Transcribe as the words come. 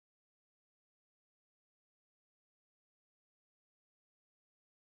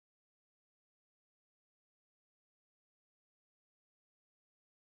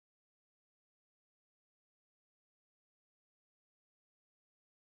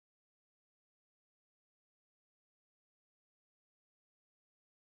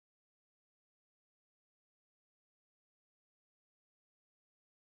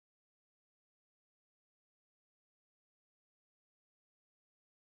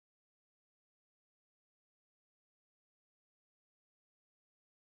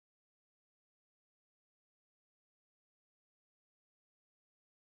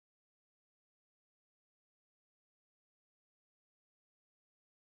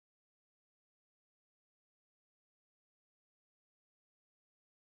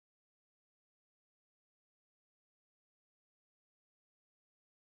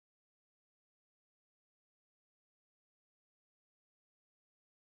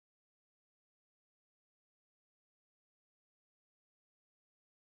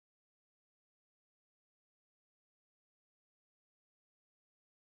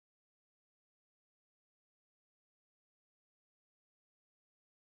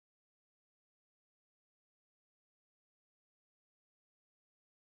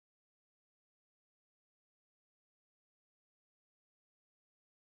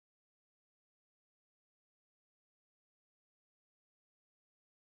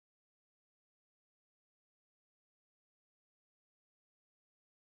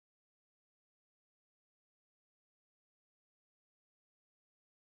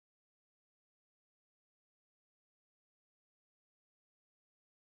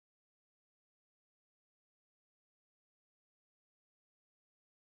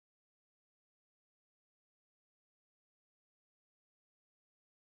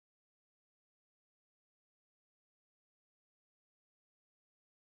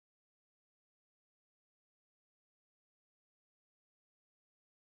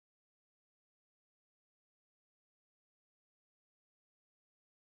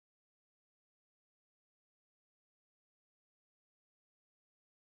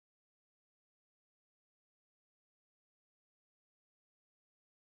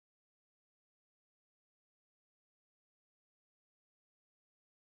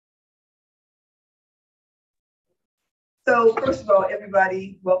So first of all,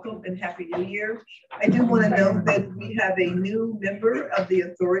 everybody, welcome and Happy New Year. I do want to note that we have a new member of the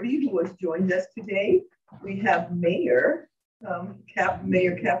authority who has joined us today. We have Mayor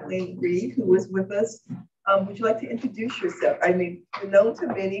Kathleen Reed, who is with us. Would you like to introduce yourself? I mean, you're known to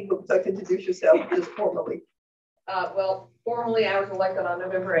many, but would you like to introduce yourself just formally? Well, formally, I was elected on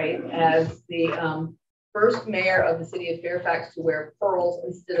November 8th as the first mayor of the city of Fairfax to wear pearls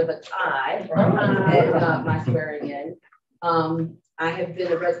instead of a tie at my swearing in. I have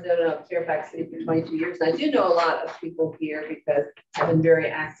been a resident of Fairfax City for 22 years, and I do know a lot of people here because I've been very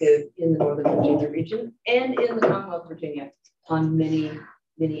active in the Northern Virginia region and in the Commonwealth of Virginia on many,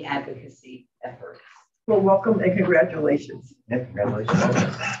 many advocacy efforts. Well, welcome and congratulations. Yeah,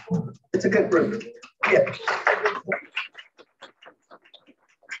 congratulations. It's a good group. Yeah.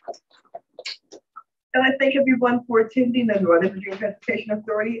 And I thank everyone for attending the Northern Virginia Transportation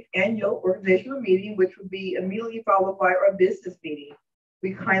Authority annual organizational meeting, which will be immediately followed by our business meeting.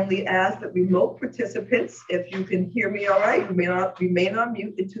 We kindly ask that remote participants, if you can hear me all right, remain on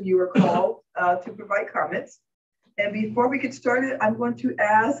mute until you are called to provide comments. And before we get started, I'm going to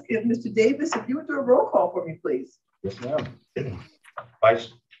ask if Mr. Davis, if you would do a roll call for me, please. Yes, ma'am.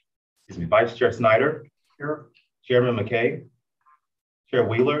 Vice Chair Snyder. Here. Chairman McKay. Chair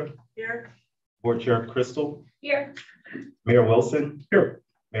Wheeler. Here. Board Chair Crystal. Here. Mayor Wilson. Here.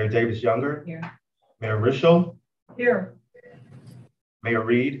 Mayor Davis Younger. Here. Mayor Rischel. Here. Mayor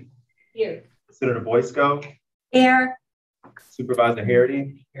Reed. Here. Senator Boysko. Here. Supervisor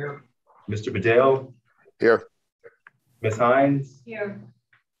Harity. Here. Mr. Bedell. Here. Ms. Hines. Here.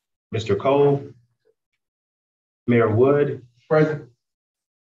 Mr. Cole. Mayor Wood. Present.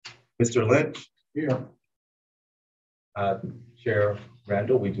 Mr. Lynch. Here. Chair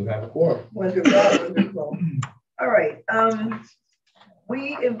Randall, we do have a quorum. Wonderful. All right.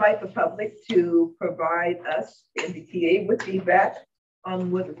 We invite the public to provide us, the NVTA, with feedback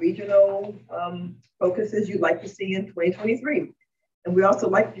on what regional focuses you'd like to see in 2023. And we also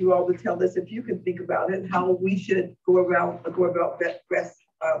like you all to tell us, if you can think about it, how we should go about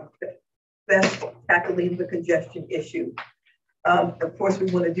best tackling the congestion issue. Of course,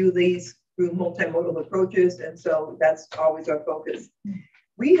 we want to do these through multimodal approaches, and so that's always our focus.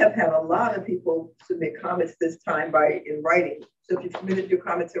 We have had a lot of people submit comments this time in writing. So if you submitted your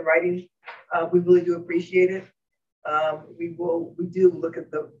comments in writing, we really do appreciate it. We do look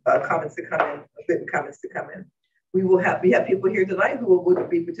at the comments that come in, written comments that come in. We have people here tonight who will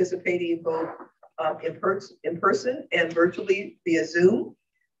be participating both in person and virtually via Zoom.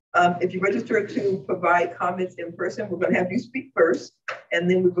 If you register to provide comments in person, we're going to have you speak first, and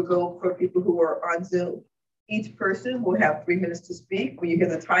then we will go for people who are on Zoom. Each person will have 3 minutes to speak. When you hear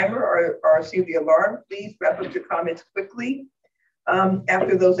the timer or see the alarm, please wrap up your comments quickly.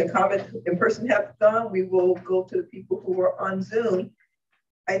 After those in person have done, we will go to the people who are on Zoom.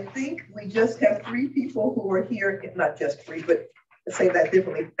 I think we just have 3 people who are here, not just 3, but let's say that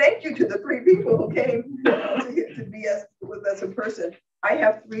differently. Thank you to the 3 people who came to be with us in person. I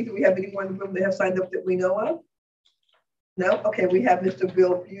have 3. Do we have anyone in the room that have signed up that we know of? No? Okay, we have Mr.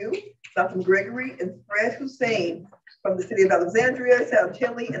 Bill Pugh, Dr. Gregory, and Fred Hussein from the city of Alexandria, South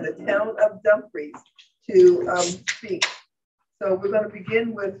Chile, and the town of Dumfries to speak. So we're going to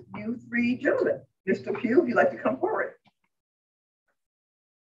begin with you 3 gentlemen. Mr. Pugh, if you'd like to come forward.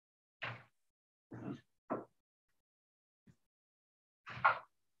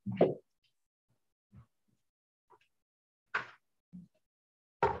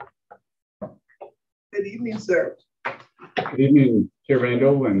 Good evening, sir. Good evening, Chair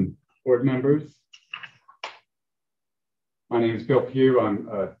Randall and board members. My name is Bill Pugh. I'm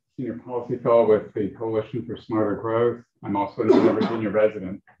a senior policy fellow with the Coalition for Smarter Growth. I'm also a Northern Virginia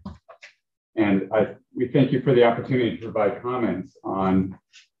resident. And we thank you for the opportunity to provide comments on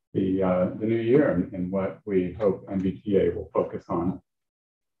the new year and what we hope NVTA will focus on.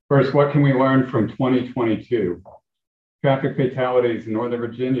 First, what can we learn from 2022? Traffic fatalities in Northern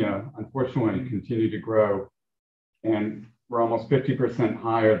Virginia, unfortunately, continue to grow, and we're almost 50%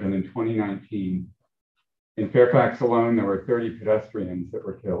 higher than in 2019. In Fairfax alone, there were 30 pedestrians that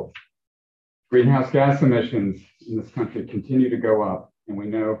were killed. Greenhouse gas emissions in this country continue to go up, and we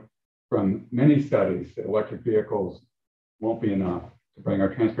know from many studies that electric vehicles won't be enough to bring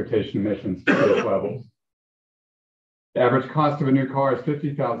our transportation emissions to those levels. The average cost of a new car is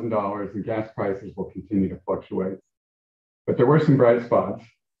 $50,000, and gas prices will continue to fluctuate. But there were some bright spots.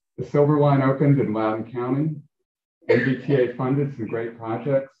 The Silver Line opened in Loudoun County. NVTA funded some great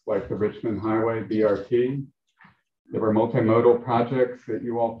projects like the Richmond Highway BRT. There were multimodal projects that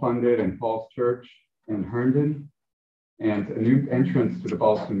you all funded in Falls Church and Herndon, and a new entrance to the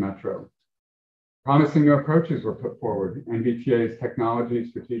Boston Metro. Promising new approaches were put forward, NVTA's technology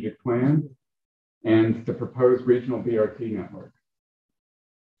strategic plan and the proposed regional BRT network.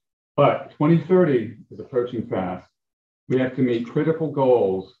 But 2030 is approaching fast. We have to meet critical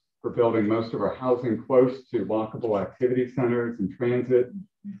goals for building most of our housing close to walkable activity centers and transit,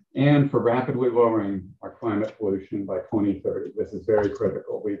 and for rapidly lowering our climate pollution by 2030. This is very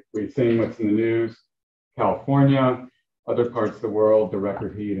critical. We've seen what's in the news, California, other parts of the world, the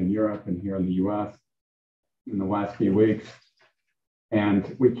record heat in Europe and here in the US in the last few weeks.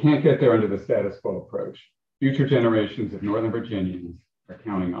 And we can't get there under the status quo approach. Future generations of Northern Virginians are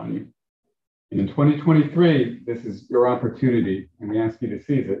counting on you. And in 2023, this is your opportunity, and we ask you to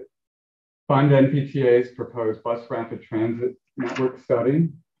seize it. Fund NVTA's proposed bus rapid transit network study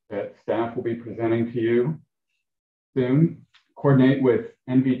that staff will be presenting to you soon. Coordinate with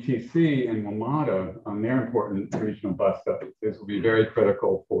NVTC and WMATA on their important regional bus studies. This will be very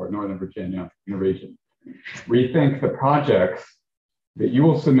critical for Northern Virginia and the region. Rethink the projects that you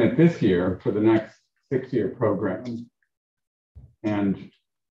will submit this year for the next 6-year program. And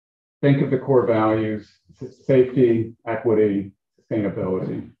think of the core values: safety, equity,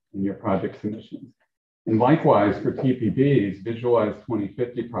 sustainability in your project submissions. And likewise for TPB's Visualize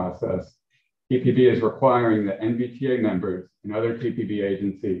 2050 process, TPB is requiring that NVTA members and other TPB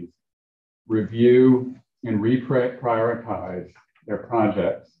agencies review and reprioritize their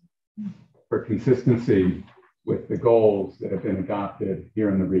projects for consistency with the goals that have been adopted here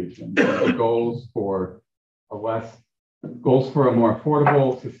in the region. The goals for a more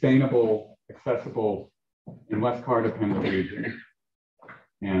affordable, sustainable, accessible, and less car-dependent region.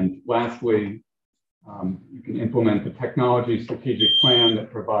 And lastly, you can implement the technology strategic plan that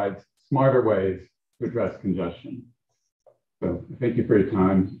provides smarter ways to address congestion. So thank you for your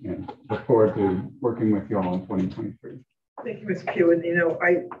time and look forward to working with you all in 2023. Thank you, Mr. Pugh. And you know,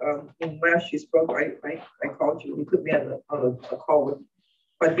 when last you spoke, I called you. You put me on a call with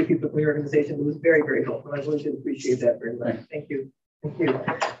quite a few people from your organization. It was very, very helpful. I really do appreciate that very much. Thank you. Thank you.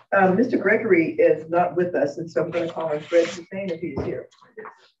 Mr. Gregory is not with us, and so I'm going to call on Fred Hussein if he's here.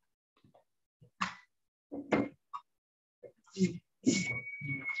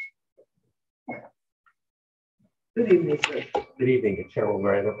 Good evening, sir. Good evening, Chairwoman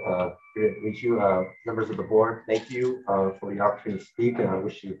Miranda. Good to meet you, members of the board. Thank you for the opportunity to speak, and I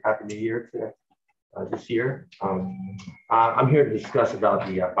wish you a happy new year today, this year. I'm here to discuss about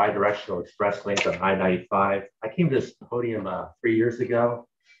the bidirectional express lanes on I-95. I came to this podium 3 years ago.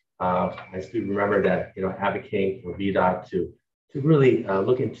 I still remember that, advocating for VDOT to really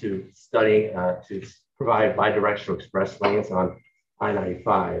look into studying to provide bidirectional express lanes on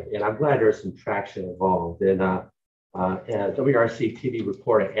I-95, and I'm glad there's some traction involved. And WRC TV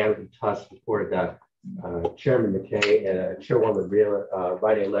reporter Andrew Tuss reported that Chairman McKay and Chairwoman Rila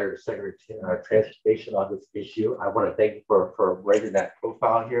writing a letter to Secretary of Transportation on this issue. I want to thank you for raising that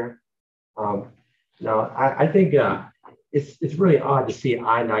profile here. Now, I think it's really odd to see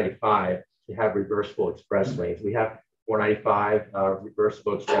I-95 to have reversible express lanes. We have 495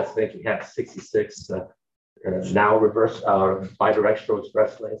 reversible express lanes. We have 66 now reverse bidirectional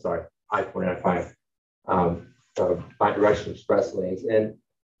express lanes. Sorry, I-495 bidirectional express lanes. And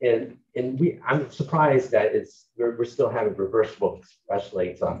I'm surprised that we're still having reversible express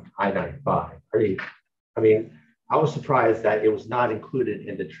lanes on I-95. I mean, I was surprised that it was not included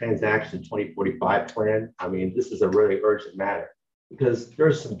in the Transaction 2045 plan. I mean, this is a really urgent matter because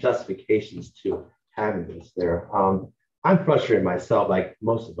there's some justifications to having this there. I'm frustrated myself, like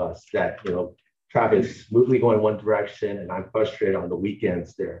most of us, that traffic is smoothly going one direction, and I'm frustrated on the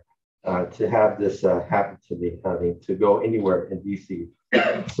weekends there to have this happen to me, to go anywhere in DC.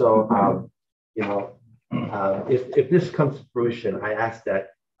 So, if this comes to fruition, I ask that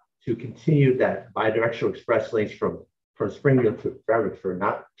to continue that bidirectional express lanes from Springfield to Fredericksburg,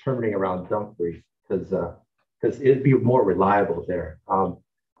 not terminating around Dumfries, because it'd be more reliable there.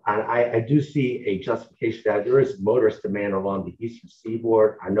 I do see a justification that there is motorist demand along the eastern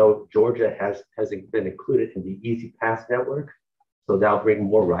seaboard. I know Georgia hasn't been included in the Easy Pass network, so that'll bring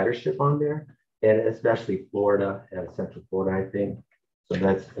more ridership on there, and especially Florida and Central Florida, I think. So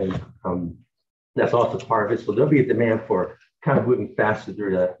that's also part of it. So there'll be a demand for kind of moving faster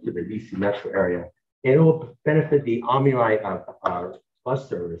through the DC metro area, and it will benefit the Omni-Lite bus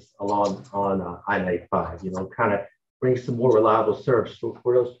service on I-95. Kind of bring some more reliable service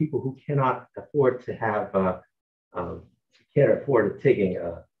for those people who cannot afford to have taking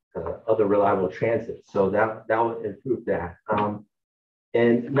other reliable transit. So that will improve that.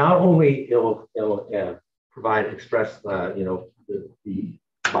 And not only it'll provide express, the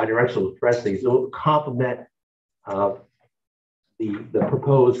bidirectional express lanes, it will complement the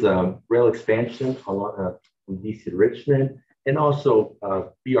proposed rail expansion along from DC to Richmond, and also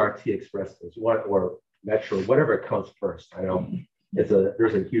BRT Express or Metro, whatever comes first. I know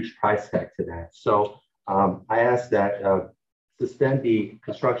there's a huge price tag to that. So I ask that suspend the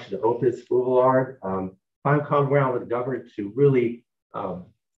construction of Opus Boulevard, find common ground with the government to really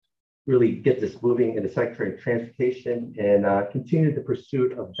get this moving in the Secretary of Transportation, and continue the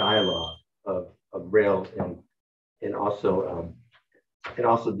pursuit of dialogue of rail and also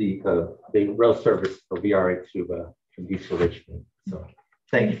the rail service for VRA from DC to Richmond. So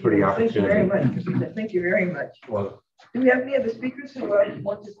thank you for the opportunity. Thank you very much. Thank you very much. Well, do we have any other speakers who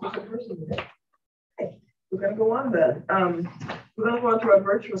want to speak in person today? Okay, we're going to go on then. We're going to go on to our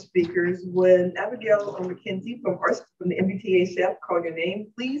virtual speakers. When Abigail McKenzie from the MBTA staff call your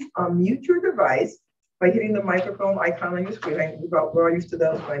name, please unmute your device by hitting the microphone icon on your screen. We're all used to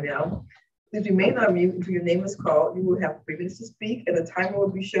those by now. Please remain on mute until your name is called. You will have 3 minutes to speak, and a timer will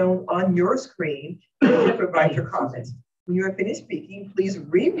be shown on your screen to provide your comments. When you are finished speaking, please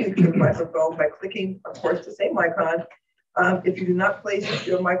remute your microphone by clicking, of course, the same icon. If you do not place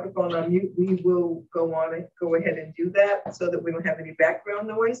your microphone on mute, we will go ahead and do that so that we don't have any background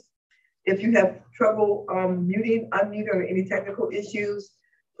noise. If you have trouble unmuting, or any technical issues,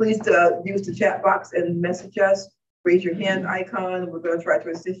 please use the chat box and message us. Raise your hand icon. We're going to try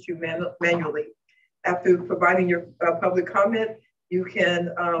to assist you manually. After providing your public comment, you can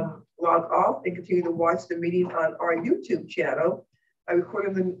log off and continue to watch the meeting on our YouTube channel. A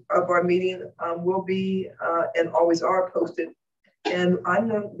recording of our meeting will be and always are posted. And I'm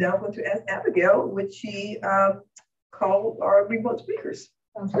now going to ask Abigail, would she call our remote speakers?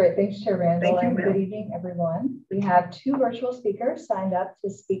 Sounds great. Thanks, Chair Randall. Thank you, good evening, everyone. We have 2 virtual speakers signed up to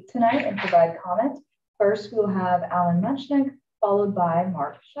speak tonight and provide comment. First, we will have Alan Muchnick, followed by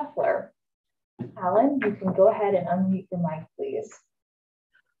Mark Scheffler. Alan, you can go ahead and unmute your mic, please.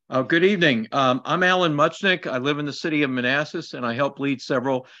 Good evening. I'm Alan Muchnick. I live in the city of Manassas, and I help lead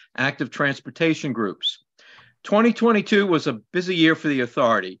several active transportation groups. 2022 was a busy year for the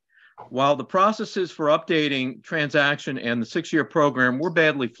authority. While the processes for updating transaction and the 6-year program were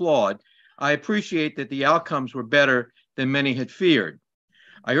badly flawed, I appreciate that the outcomes were better than many had feared.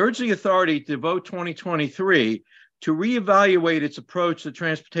 I urge the authority to devote 2023 to reevaluate its approach to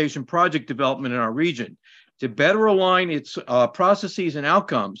transportation project development in our region, to better align its processes and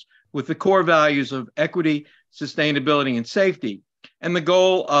outcomes with the core values of equity, sustainability, and safety, and the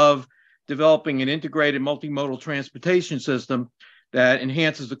goal of developing an integrated multimodal transportation system that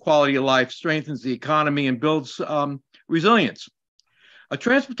enhances the quality of life, strengthens the economy, and builds resilience. A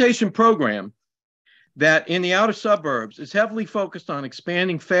transportation program that in the outer suburbs is heavily focused on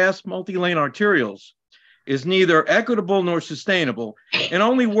expanding fast multi-lane arterials is neither equitable nor sustainable, and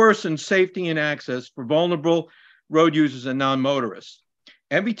only worsens safety and access for vulnerable road users and non-motorists.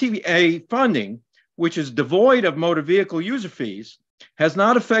 MBTA funding, which is devoid of motor vehicle user fees, has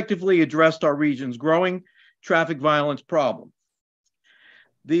not effectively addressed our region's growing traffic violence problem.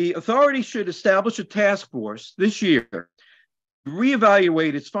 The authority should establish a task force this year to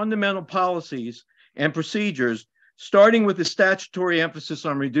reevaluate its fundamental policies and procedures, starting with the statutory emphasis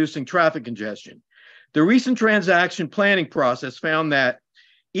on reducing traffic congestion. The recent transaction planning process found that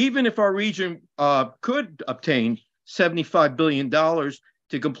even if our region could obtain $75 billion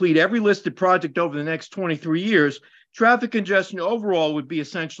to complete every listed project over the next 23 years, traffic congestion overall would be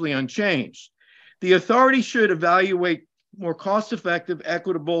essentially unchanged. The authority should evaluate more cost-effective,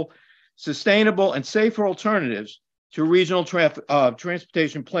 equitable, sustainable, and safer alternatives to regional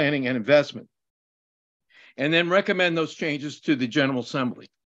transportation planning and investment, and then recommend those changes to the General Assembly.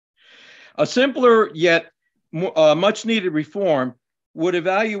 A simpler yet much needed reform would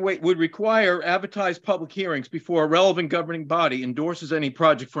require advertised public hearings before a relevant governing body endorses any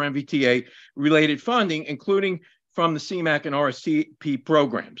project for MBTA related funding, including from the CMAQ and RSTP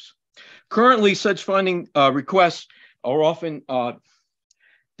programs. Currently, such funding requests are often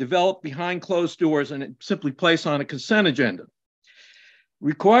developed behind closed doors and simply placed on a consent agenda.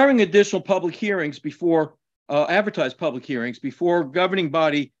 Requiring additional public hearings before advertised public hearings before governing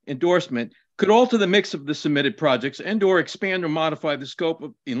body endorsement could alter the mix of the submitted projects and/or expand or modify the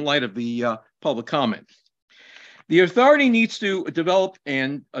scope in light of the public comment. The authority needs to develop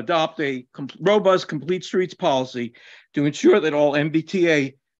and adopt a robust complete streets policy to ensure that all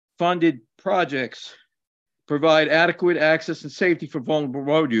MBTA funded projects provide adequate access and safety for vulnerable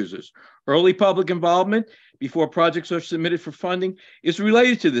road users. Early public involvement before projects are submitted for funding is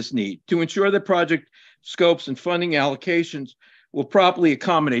related to this need to ensure that project scopes and funding allocations will properly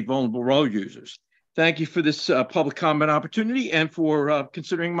accommodate vulnerable road users. Thank you for this public comment opportunity and for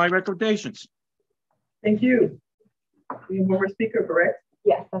considering my recommendations. Thank you. We have one more speaker, correct?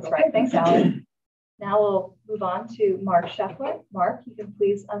 Yes, that's right. Thanks, Alan. Now we'll move on to Mark Scheffler. Mark, you can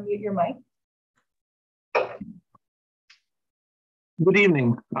please unmute your mic. Good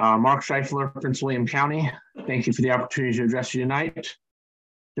evening, Mark Scheifler, Prince William County. Thank you for the opportunity to address you tonight.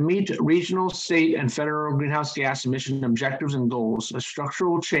 To meet regional, state, and federal greenhouse gas emission objectives and goals, a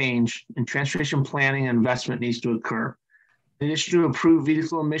structural change in transportation planning and investment needs to occur. In addition to improved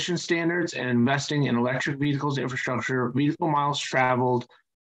vehicle emission standards and investing in electric vehicles infrastructure, vehicle miles traveled,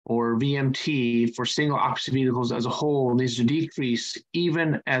 or VMT, for single occupancy vehicles as a whole needs to decrease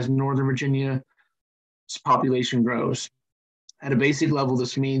even as Northern Virginia's population grows. At a basic level,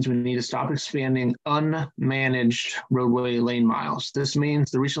 this means we need to stop expanding unmanaged roadway lane miles. This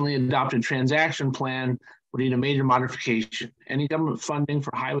means the recently adopted transaction plan would need a major modification. Any government funding for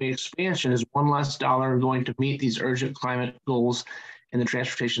highway expansion is one less dollar going to meet these urgent climate goals in the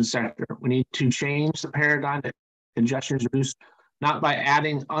transportation sector. We need to change the paradigm that congestion is reduced not by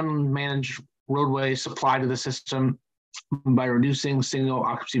adding unmanaged roadway supply to the system, but by reducing single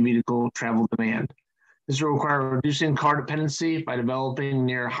occupancy vehicle travel demand. This will require reducing car dependency by developing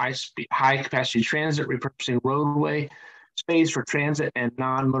near high capacity transit, repurposing roadway space for transit and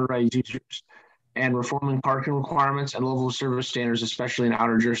non-motorized users, and reforming parking requirements and level of service standards, especially in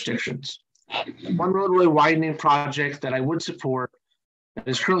outer jurisdictions. One roadway widening project that I would support that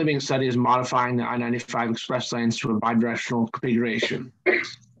is currently being studied is modifying the I-95 express lanes to a bidirectional configuration.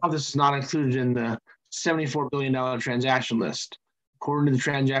 Now, this is not included in the $74 billion transaction list. According to the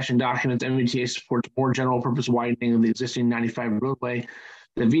transaction documents, MVTA supports more general purpose widening of the existing 95 roadway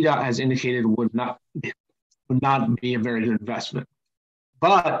that VDOT has indicated would not be a very good investment.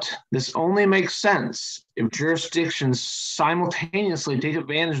 But this only makes sense if jurisdictions simultaneously take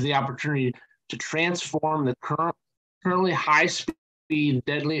advantage of the opportunity to transform the currently high-speed,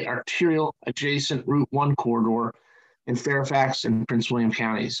 deadly arterial adjacent Route 1 corridor in Fairfax and Prince William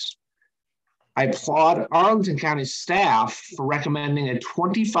counties. I applaud Arlington County staff for recommending a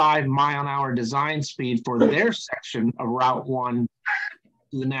 25-mile-an-hour design speed for their section of Route 1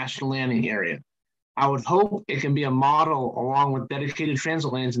 to the National Landing area. I would hope it can be a model along with dedicated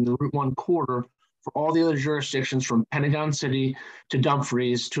transit lanes in the Route 1 corridor for all the other jurisdictions from Pentagon City to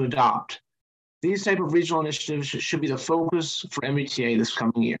Dumfries to adopt. These type of regional initiatives should be the focus for MVTA this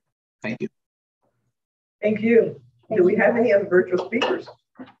coming year. Thank you. Thank you. Do we have any other virtual speakers?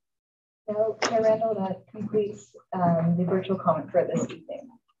 No, Chair Randall, that completes the virtual comment for this evening.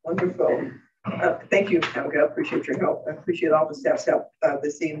 Wonderful. Thank you, Abigail. Appreciate your help. I appreciate all the staff's help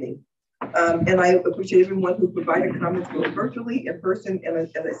this evening. And I appreciate everyone who provided comments both virtually, in person, and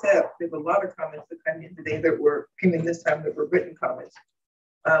as I said, there's a lot of comments that came in today that came in this time that were written comments.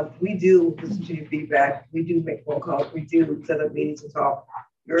 We do listen to your feedback. We do make phone calls. We do set up meetings and talk.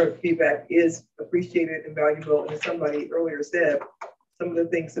 Your feedback is appreciated and valuable. And as somebody earlier said, some of the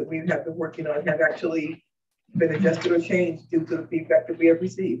things that we have been working on have actually been adjusted or changed due to the feedback that we have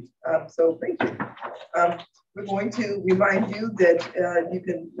received. So thank you. We're going to remind you that you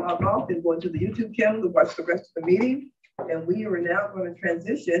can log off and go into the YouTube channel to watch the rest of the meeting. And we are now going to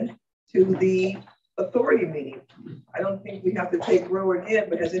transition to the authority meeting. I don't think we have to take row again,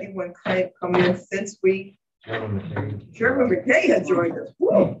 but has anyone come in since we? Chairman McKay has joined us.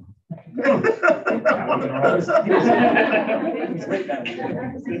 Whoa. Was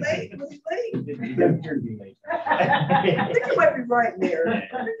he late? I think you might be right, Mayor.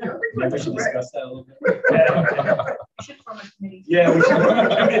 We should discuss that a little bit. We should form a committee. Yeah, we should.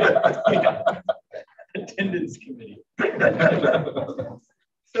 Attendance committee.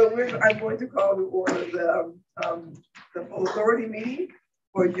 So I'm going to call to order the full authority meeting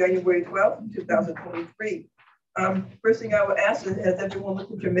for January 12th, 2023. First thing I would ask is, has everyone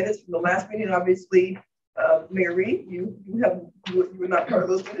looked at your minutes from the last meeting? Obviously, Mayor Reed, you were not part of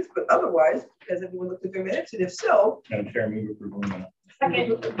those minutes, but otherwise, has everyone looked at their minutes? And if so, Madam Chair, move approval minutes.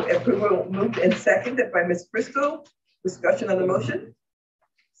 Second. Approval moved and seconded by Ms. Bristol. Discussion on the motion.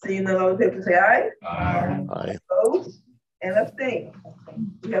 Seeing none, all in favor say aye. Aye. Aye. Opposed and abstain.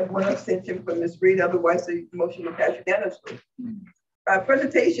 We have one abstention from Ms. Reed. Otherwise, the motion will pass unanimously.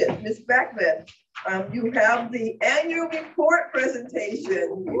 Presentation, Ms. Backman. You have the annual report presentation.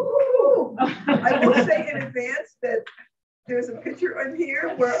 Woo! I will say in advance that there's a picture on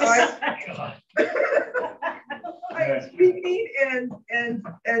here where I am speaking and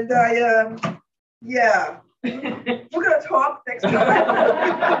I yeah. We're gonna talk next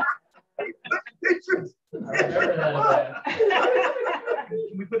time. Pictures. Can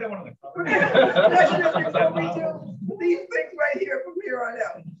we put that one on the cover? We do these things right here from here on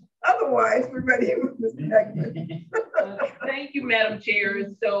out. Otherwise, we're ready with Mr. Beckman. Thank you, Madam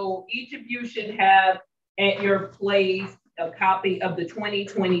Chair. So each of you should have at your place a copy of the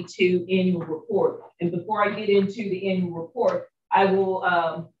 2022 annual report. And before I get into the annual report, I will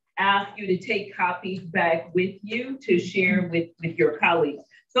ask you to take copies back with you to share with your colleagues.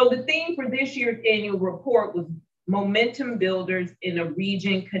 So the theme for this year's annual report was Momentum Builders in a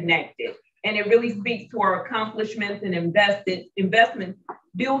Region Connected. And it really speaks to our accomplishments and investments,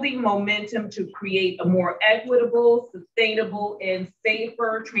 building momentum to create a more equitable, sustainable, and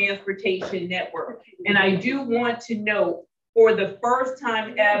safer transportation network. And I do want to note, for the first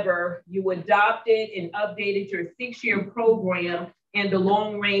time ever, you adopted and updated your 6-year program and the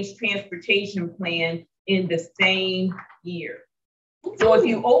long-range transportation plan in the same year. So if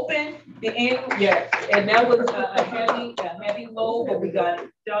you open the annual, yes, and that was a heavy load, but we got it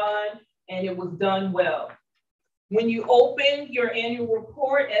done, and it was done well. When you open your annual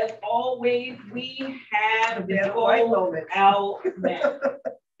report, as always, we have the goal out map.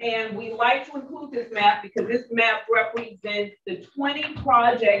 And we like to include this map because this map represents the 20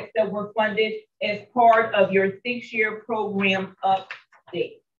 projects that were funded as part of your 6-year program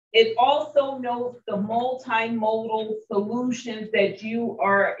update. It also notes the multimodal solutions that you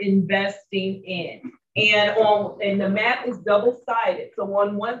are investing in. And the map is double-sided. So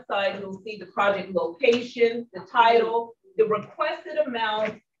on one side, you'll see the project location, the title, the requested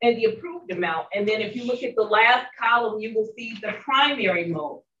amount, and the approved amount. And then if you look at the last column, you will see the primary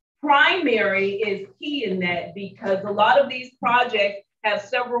mode. Primary is key in that because a lot of these projects have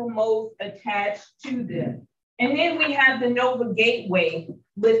several modes attached to them. And then we have the Nova Gateway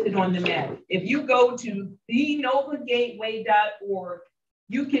listed on the map. If you go to thenovagateway.org,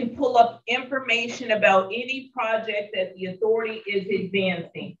 you can pull up information about any project that the authority is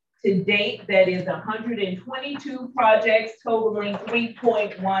advancing. To date, that is 122 projects totaling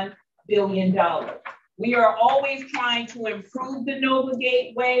 $3.1 billion. We are always trying to improve the Nova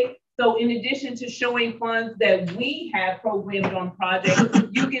Gateway. So in addition to showing funds that we have programmed on projects,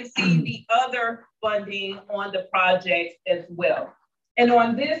 you can see the other funding on the projects as well. And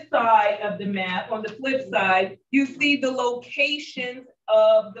on this side of the map, on the flip side, you see the locations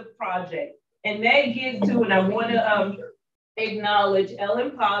of the project. And that gets to, and I want to acknowledge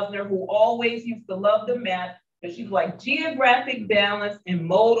Ellen Posner, who always used to love the map, because she's like geographic balance and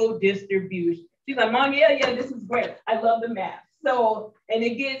modal distribution. She's like, Mom, yeah, this is great. I love the map. So, and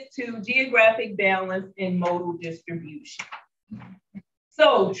it gets to geographic balance and modal distribution.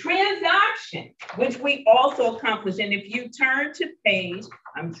 So transaction, which we also accomplished. And if you turn to page,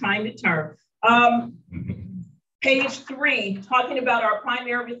 I'm trying to turn, page 3, talking about our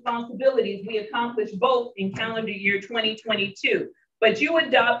primary responsibilities, we accomplished both in calendar year 2022. But you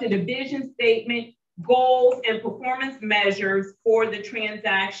adopted a vision statement, goals, and performance measures for the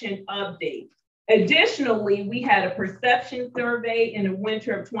transaction update. Additionally, we had a perception survey in the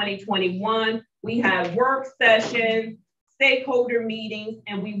winter of 2021. We had work sessions, stakeholder meetings,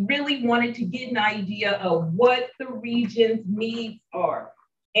 and we really wanted to get an idea of what the region's needs are.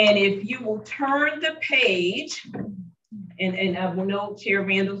 And if you will turn the page, and I will note Chair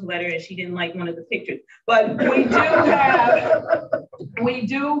Randall's letter, and she didn't like one of the pictures, but we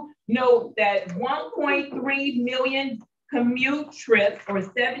do note that 1.3 million commute trips, or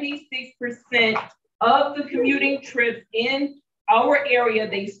 76% of the commuting trips in our area,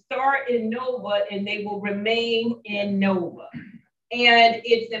 they start in Nova and they will remain in Nova. And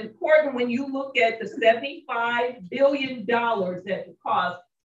it's important when you look at the $75 billion that it costs,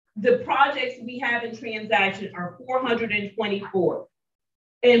 the projects we have in transaction are 424.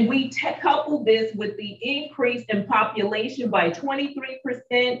 And we couple this with the increase in population by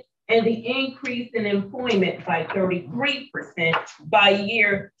 23% and the increase in employment by 33% by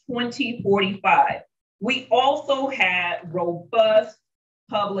year 2045. We also had robust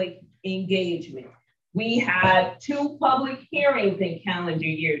public engagement. We had 2 public hearings in calendar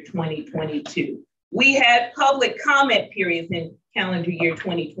year 2022. We had public comment periods in calendar year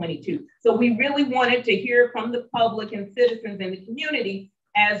 2022. So we really wanted to hear from the public and citizens in the community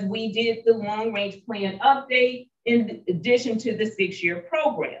as we did the long range plan update in addition to the 6-year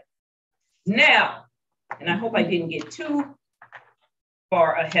program. Now, and I hope I didn't get too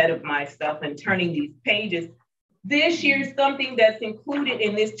far ahead of myself and turning these pages. This year, something that's included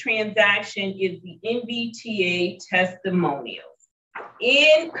in this transaction is the NVTA testimonials.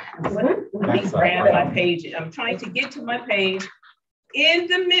 Let me grab my page. I'm trying to get to my page. In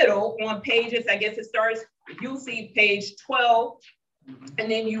the middle on pages, I guess it starts, you'll see page 12,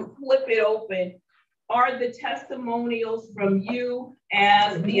 and then you flip it open, are the testimonials from you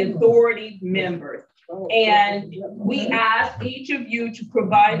as the authority members. And we ask each of you to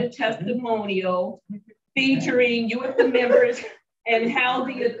provide a testimonial featuring you as the members and how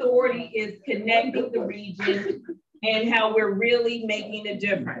the authority is connecting the region and how we're really making a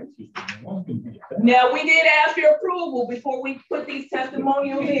difference. Now, we did ask your approval before we put these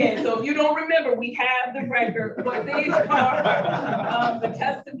testimonials in. So if you don't remember, we have the record, but these are the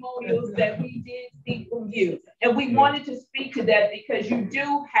testimonials that we did seek from you. And we wanted to speak to that because you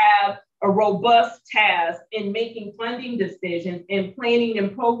do have a robust task in making funding decisions and planning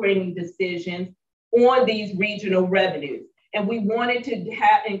and programming decisions on these regional revenues. And we wanted to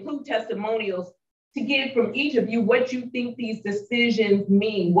include testimonials to get from each of you what you think these decisions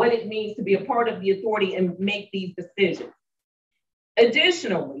mean, what it means to be a part of the authority and make these decisions.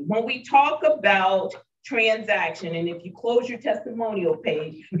 Additionally, when we talk about transaction, and if you close your testimonial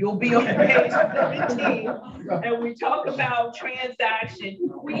page, you'll be on page 17, and we talk about transaction,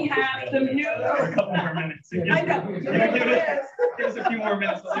 we have some new. A couple more minutes. I know. Give us a few more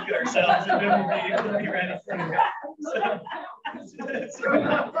minutes to look at ourselves, and then we'll be ready.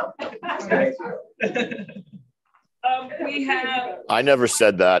 We have. I never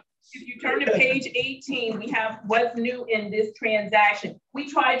said that. If you turn to page 18, we have what's new in this transaction. We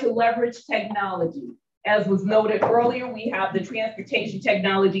try to leverage technology. As was noted earlier, we have the Transportation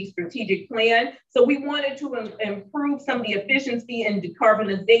Technology Strategic Plan. So we wanted to improve some of the efficiency and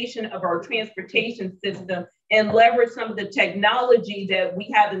decarbonization of our transportation system and leverage some of the technology that we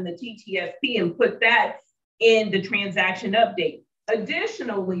have in the TTSP and put that in the transaction update.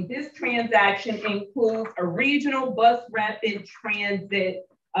 Additionally, this transaction includes a regional bus rapid transit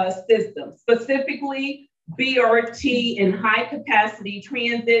system, specifically BRT and high capacity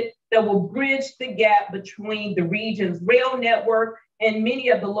transit that will bridge the gap between the region's rail network and many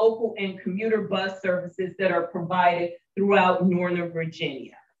of the local and commuter bus services that are provided throughout Northern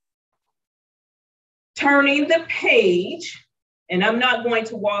Virginia. Turning the page, and I'm not going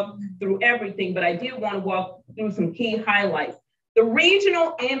to walk through everything, but I did want to walk through some key highlights. The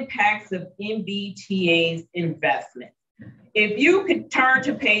regional impacts of MBTA's investment. If you could turn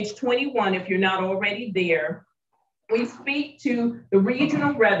to page 21, if you're not already there, we speak to the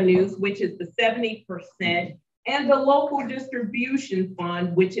regional revenues, which is the 70%, and the local distribution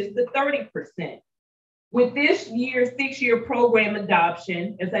fund, which is the 30%. With this year's 6-year program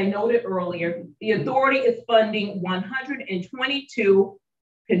adoption, as I noted earlier, the authority is funding 122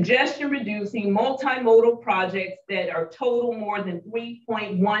 congestion reducing multimodal projects that are total more than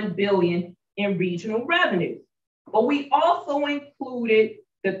 $3.1 billion in regional revenues. But we also included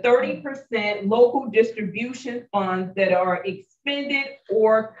the 30% local distribution funds that are expended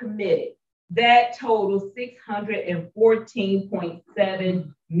or committed. That totals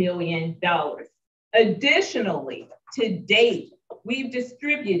 $614.7 million. Additionally, to date, we've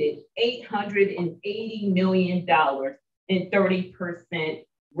distributed $880 million in 30%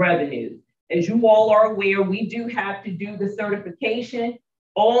 revenues. As you all are aware, we do have to do the certification.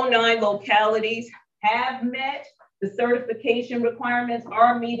 All 9 localities have met the certification requirements,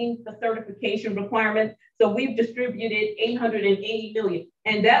 are meeting the certification requirements. So we've distributed $880 million.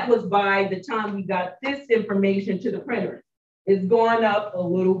 And that was by the time we got this information to the printers. It's gone up a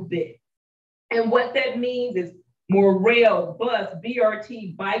little bit. And what that means is more rail, bus,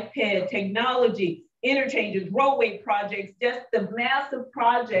 BRT, bike ped, technology, interchanges, roadway projects, just the massive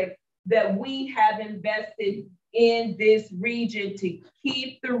projects that we have invested in this region to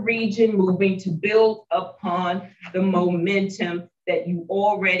keep the region moving, to build upon the momentum that you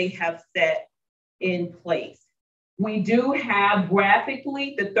already have set in place. We do have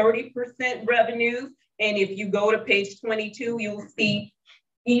graphically the 30% revenues. And if you go to page 22, you'll see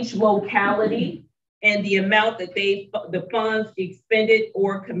each locality and the amount that the funds expended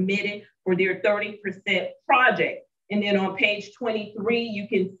or committed for their 30% project. And then on page 23, you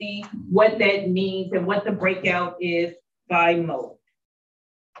can see what that means and what the breakout is by mode.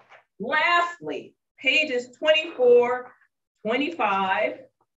 Lastly, pages 24, 25,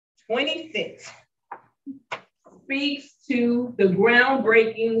 26 speaks to the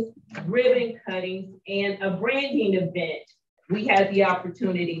groundbreakings, ribbon cuttings, and a branding event we had the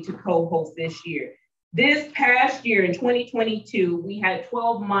opportunity to co-host this year. This past year in 2022, we had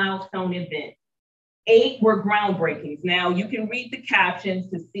 12 milestone events. 8 were groundbreakings. Now you can read the captions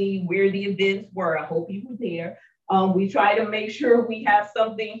to see where the events were. I hope you were there. We try to make sure we have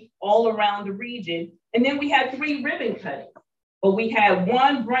something all around the region. And then we had 3 ribbon cuttings, but we had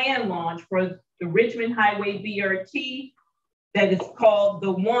 1 brand launch for the Richmond Highway BRT that is called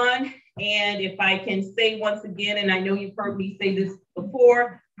The One. And if I can say once again, and I know you've heard me say this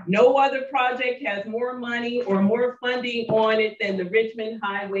before, no other project has more money or more funding on it than the Richmond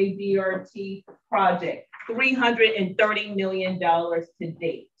Highway BRT project, $330 million to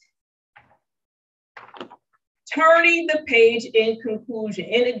date. turning the page in conclusion.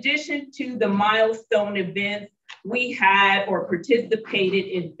 In addition to the milestone events, we had or participated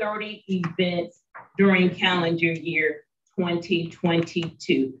in 30 events during calendar year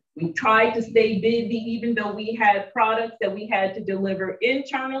 2022. We tried to stay busy, even though we had products that we had to deliver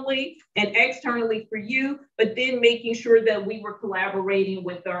internally and externally for you, but then making sure that we were collaborating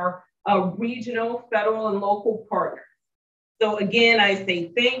with our regional, federal, and local partners. So again, I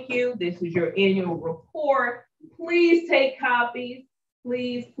say thank you. This is your annual report. Please take copies.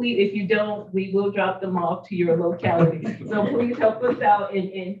 Please, if you don't, we will drop them off to your locality. So please help us out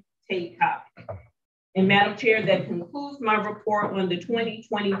and take copies. And Madam Chair, that concludes my report on the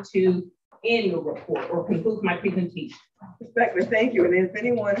 2022 annual report, or concludes my presentation. Inspector, thank you. And if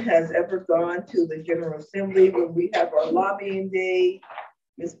anyone has ever gone to the General Assembly when we have our lobbying day,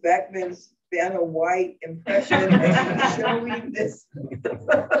 Ms. Beckman's Vanna White impression and showing this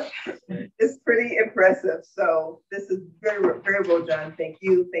is pretty impressive. So this is very, very well done. Thank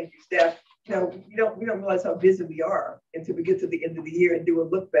you, staff. You know, we don't realize how busy we are until we get to the end of the year and do a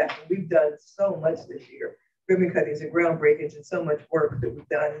look back. And we've done so much this year, ribbon cuttings and groundbreakings and so much work that we've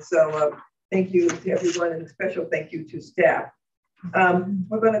done. And so thank you to everyone, and a special thank you to staff.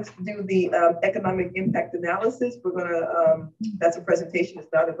 We're going to do the economic impact analysis. We're going to, that's a presentation,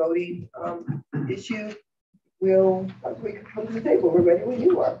 it's not a voting issue. We can come to the table. We're ready when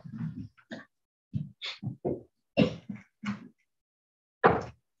you are.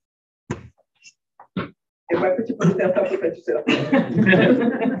 If I put your foot down, put yourself.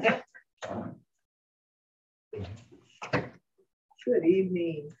 Good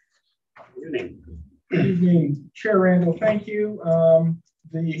evening. Good evening. Good evening, Chair Randall. Thank you.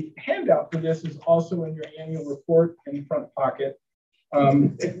 The handout for this is also in your annual report in the front pocket.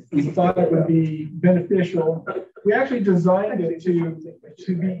 We thought it would be beneficial. We actually designed it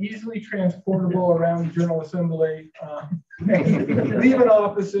to be easily transportable around the General Assembly, leaving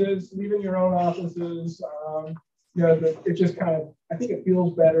offices, leaving your own offices. You know, it just kind of, I think it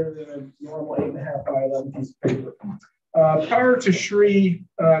feels better than a normal 8.5 by 11 piece of paper. Prior to Shri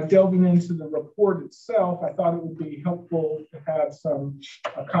delving into the report itself, I thought it would be helpful to have some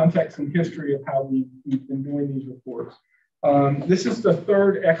context and history of how we've been doing these reports. This is the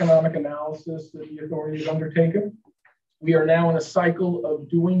third economic analysis that the authority has undertaken. We are now in a cycle of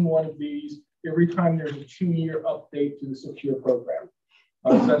doing one of these every time there's a 2-year update to the Secure program.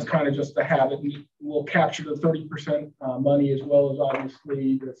 So that's kind of just the habit. We'll capture the 30% money as well as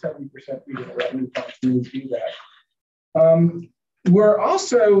obviously the 70% regional revenue funds when we do that. We're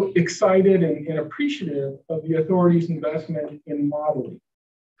also excited and appreciative of the authority's investment in modeling,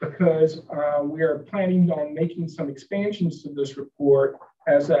 because we are planning on making some expansions to this report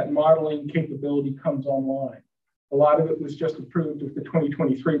as that modeling capability comes online. A lot of it was just approved with the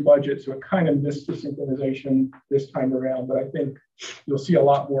 2023 budget, so it kind of missed the synchronization this time around, but I think you'll see a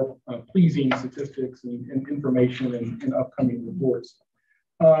lot more pleasing statistics and information in upcoming reports.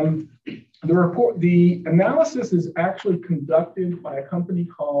 The analysis is actually conducted by a company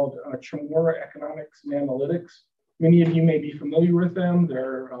called Chmura Economics and Analytics. Many of you may be familiar with them.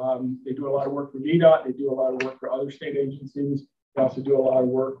 They do a lot of work for VDOT. They do a lot of work for other state agencies. They also do a lot of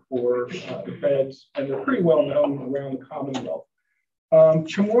work for the feds, and they're pretty well known around the Commonwealth.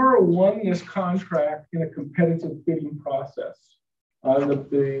 Chmura won this contract in a competitive bidding process.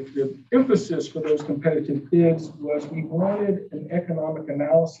 The emphasis for those competitive bids was we wanted an economic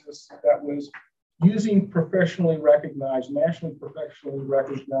analysis that was using professionally recognized, nationally professionally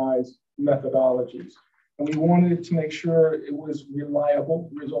recognized methodologies. And we wanted to make sure it was reliable,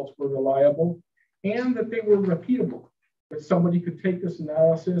 the results were reliable, and that they were repeatable. That somebody could take this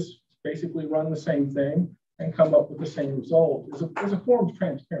analysis, basically run the same thing, and come up with the same result as a form of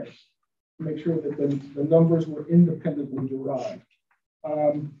transparency, to make sure that the numbers were independently derived.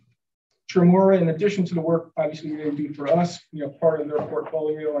 Chmura, in addition to the work obviously they do for us, part of their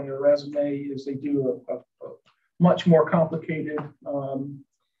portfolio and their resume is they do a much more complicated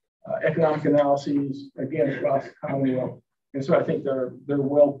economic analyses, again, across the Commonwealth. And so I think they're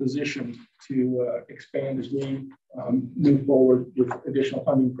well positioned to expand as we move forward with additional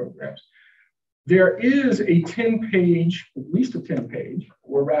funding programs. There is a 10-page, at least a 10-page,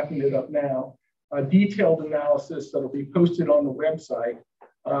 we're wrapping it up now, a detailed analysis that'll be posted on the website.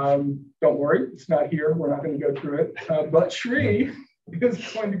 Don't worry, it's not here. We're not going to go through it. But Shri is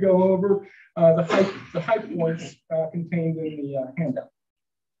going to go over the high points contained in the handout.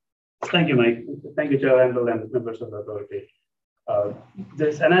 Thank you, Mike. Thank you, Chair Randall and members of the authority.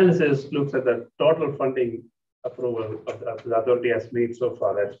 This analysis looks at the total funding approval of the authority has made so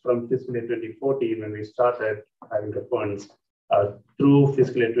far. That's from fiscal year 2014 when we started having the funds through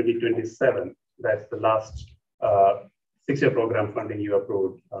fiscal year 2027. That's the last 6-year program funding you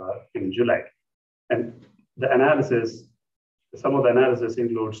approved in July. And the analysis, some of the analysis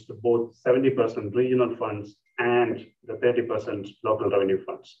includes both 70% regional funds and the 30% local revenue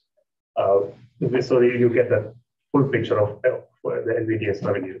funds. So you get the full picture of the NVDS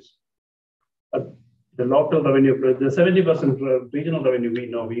revenues. The local revenue, the 70% regional revenue, we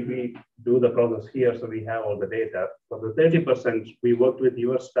know we do the process here, so we have all the data. For the 30%, we worked with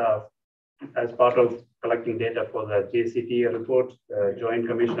your staff as part of collecting data for the JCTA report, the Joint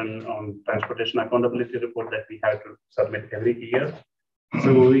Commission on Transportation Accountability report that we have to submit every year.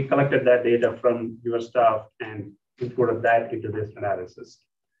 So we collected that data from your staff and included that into this analysis.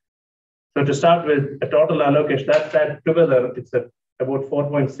 So to start with, a total allocation, that together, it's about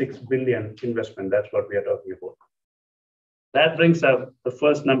 4.6 billion investment. That's what we are talking about. That brings up the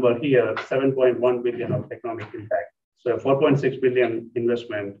first number here, 7.1 billion of economic impact. So 4.6 billion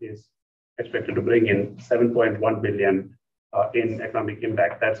investment is expected to bring in 7.1 billion in economic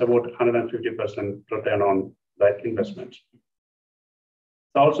impact. That's about 150% return on that investment.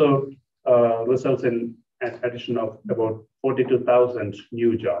 It also results in an addition of about 42,000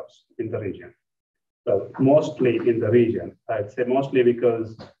 new jobs in the region. So mostly in the region. I'd say mostly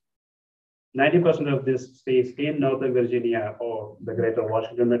because 90% of this stays in Northern Virginia or the greater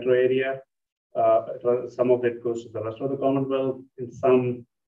Washington metro area. Some of it goes to the rest of the Commonwealth, in some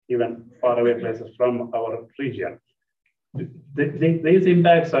even faraway places from our region. These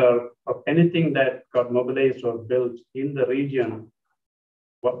impacts are of anything that got mobilized or built in the region,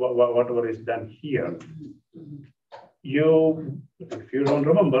 whatever is done here. If you don't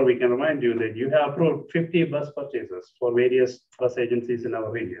remember, we can remind you that you have approved 50 bus purchases for various bus agencies in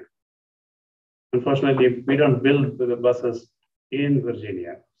our region. Unfortunately, we don't build the buses in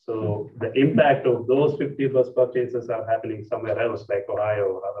Virginia. So the impact of those 50 bus purchases are happening somewhere else, like Ohio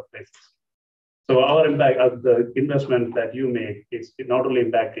or other places. So our impact of the investment that you make is not only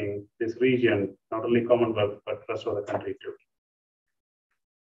impacting this region, not only Commonwealth, but the rest of the country too.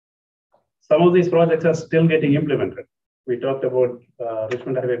 Some of these projects are still getting implemented. We talked about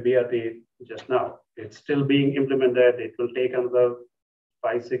Richmond Highway BRT just now. It's still being implemented. It will take another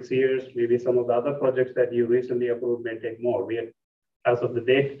 5-6 years. Maybe some of the other projects that you recently approved may take more. As of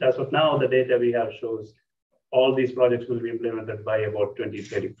now, the data we have shows all these projects will be implemented by about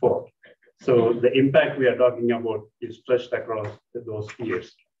 2034. So the impact we are talking about is stretched across those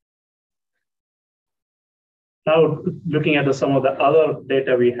years. Now, looking at some of the other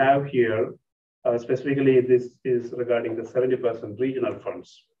data we have here, specifically this is regarding the 70% regional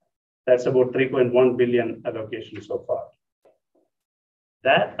funds. That's about 3.1 billion allocation so far.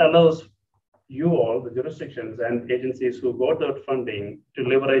 That allows you all, the jurisdictions and agencies who got that funding, to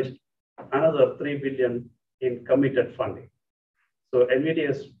leverage another 3 billion in committed funding. So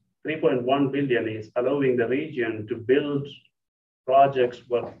NVDS 3.1 billion is allowing the region to build projects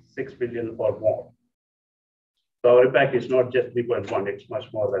worth 6 billion or more. So our impact is not just 3.1, it's much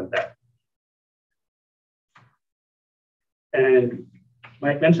more than that. And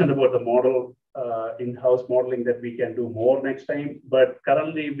Mike mentioned about the model, in-house modeling, that we can do more next time, but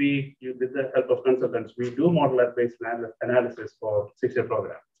currently with the help of consultants, we do model-based analysis for 6-year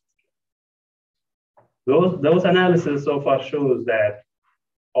program. Those analysis so far shows that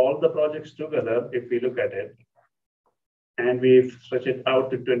all the projects together, if we look at it, and we've stretched it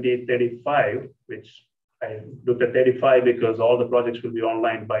out to 2035, which I looked at 35 because all the projects will be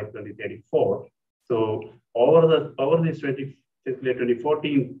online by 2034. So over this fiscal year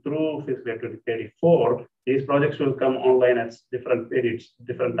 2014 through fiscal year 2034, these projects will come online at different periods,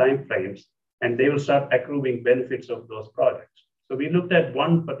 different time frames, and they will start accruing benefits of those projects. So we looked at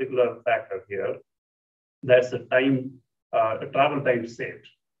one particular factor here. That's the time, travel time saved.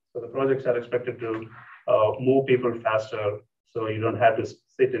 So the projects are expected to move people faster, so you don't have to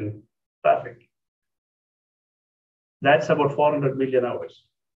sit in traffic. That's about 400 million hours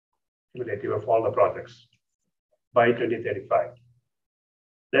cumulative of all the projects by 2035.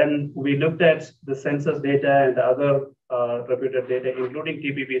 Then we looked at the census data and the other reputed data, including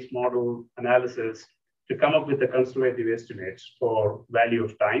TPP's model analysis, to come up with the conservative estimates for value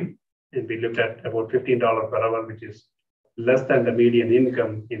of time. And we looked at about $15 per hour, which is less than the median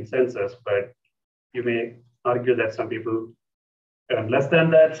income in census, but you may argue that some people earn less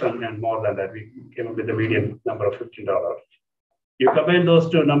than that, some earn more than that. We came up with the median number of $15. You combine those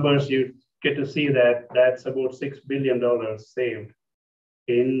two numbers, you get to see that that's about $6 billion saved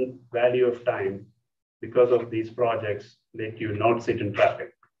in value of time because of these projects let you not sit in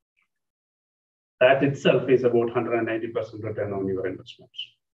traffic. That itself is about 190% return on your investments.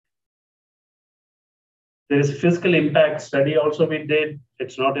 There is a fiscal impact study also we did.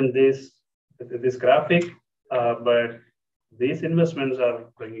 It's not in this graphic. but these investments are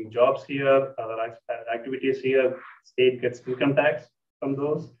bringing jobs here, other activities here. State gets income tax from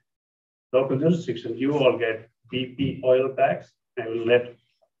those. Local jurisdictions, you all get BP oil tax. I will let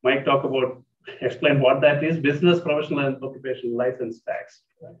Mike explain what that is, business, professional, and occupational license tax.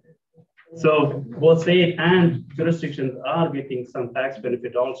 So both state and jurisdictions are getting some tax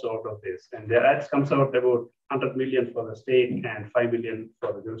benefit also out of this. And that comes out about 100 million for the state and 5 million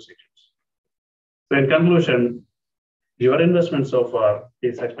for the jurisdictions. So in conclusion, your investment so far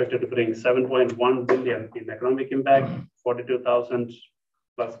is expected to bring 7.1 billion in economic impact, 42,000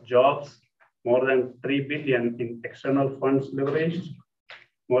 plus jobs, more than 3 billion in external funds leveraged,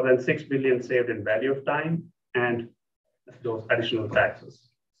 more than 6 billion saved in value of time, and those additional taxes.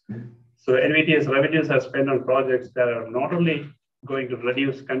 So NVT's revenues are spent on projects that are not only going to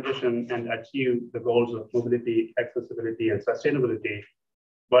reduce congestion and achieve the goals of mobility, accessibility, and sustainability,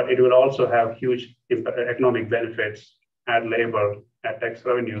 but it will also have huge economic benefits, add labor, add tax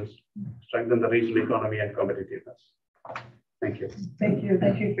revenues, strengthen the regional economy and competitiveness. Thank you. Thank you.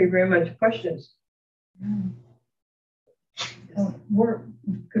 Thank you very much. Questions?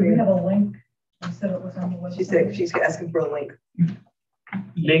 Could we have a link instead of it was on the website? She said she's asking for a link.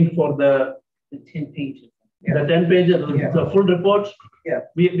 Link for the 10 pages. The 10 pages, the full report. Yeah.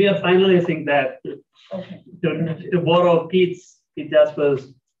 We are finalizing that to borrow Keith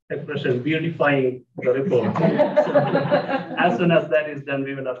Jasper's expression, beautifying the report. So, as soon as that is done,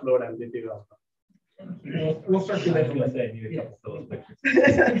 we will upload and give you. We'll circulate it.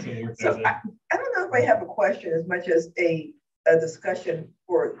 So I don't know if I have a question as much as a discussion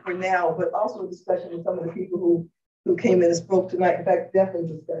for now, but also a discussion with some of the people who came in and spoke tonight. In fact,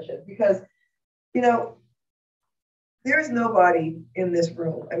 definitely discussion, because, you know, there is nobody in this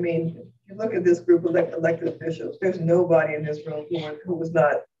room. I mean, if you look at this group of elected officials, there's nobody in this room who was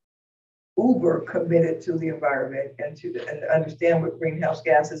not uber committed to the environment and to understand what greenhouse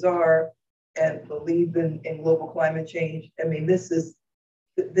gases are and believe in global climate change. I mean, this is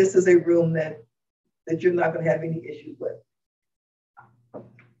a room that you're not going to have any issues with.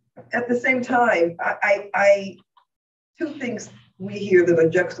 At the same time, two things we hear that are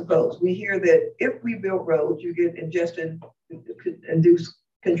juxtaposed. We hear that if we build roads, you get induced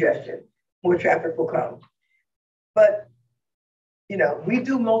congestion, more traffic will come. But, you know, we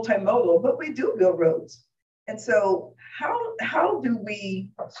do multimodal, but we do build roads. And so how do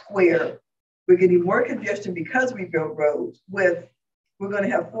we square we're getting more congestion because we build roads with we're going to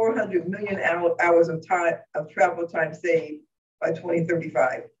have 400 million hours of travel time saved by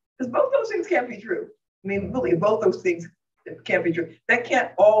 2035? Because both those things can't be true. I mean, really, both those things can't be true. That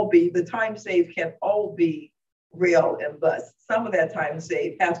can't all be, the time saved can't all be rail and bus. Some of that time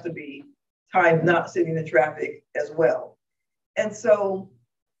saved has to be time not sitting in traffic as well. And so,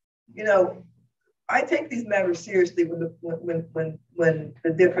 you know, I take these matters seriously when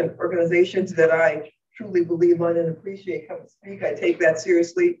the different organizations that I truly believe on and appreciate come to speak. I take that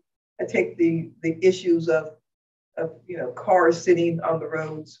seriously. I take the issues of you know, cars sitting on the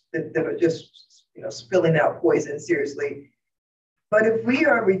roads that are just, you know, spilling out poison seriously. But if we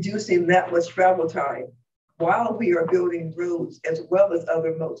are reducing that much travel time while we are building roads as well as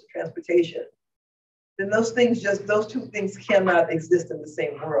other modes of transportation, then those two things cannot exist in the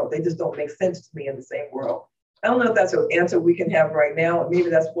same world. They just don't make sense to me in the same world. I don't know if that's an answer we can have right now. Maybe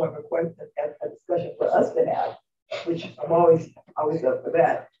that's more of a question, a discussion for us to have, which I'm always up for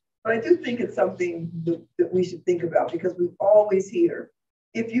that. But I do think it's something that we should think about, because we always hear,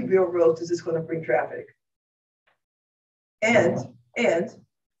 if you build roads, is this going to bring traffic? And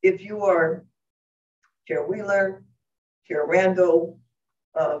if you are Chair Wheeler, Chair Randall,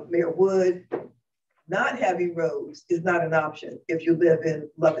 Mayor Wood, not having roads is not an option if you live in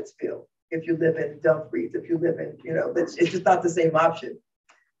Lovettsville, if you live in Dumfries, if you live in, you know, it's just not the same option.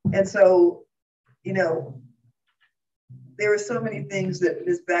 And so, you know, there are so many things that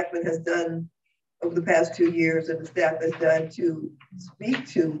Ms. Backman has done over the past 2 years and the staff has done to speak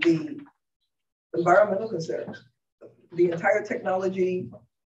to the environmental concerns. The entire technology,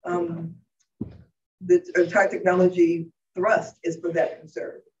 thrust is for that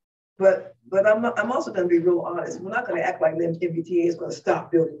concern. But I'm also going to be real honest. We're not going to act like MBTA is going to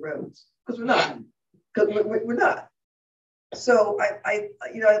stop building roads, because we're not. Because we're not. So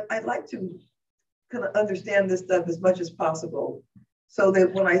I'd like to kind of understand this stuff as much as possible, so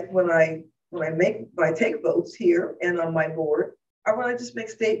that when I take votes here and on my board, I want to just make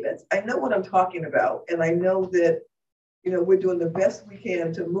statements. I know what I'm talking about, and I know that, you know, we're doing the best we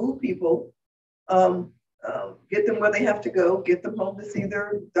can to move people, get them where they have to go, get them home to see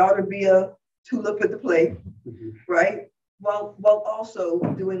their daughter be a tulip at the plate, right? while also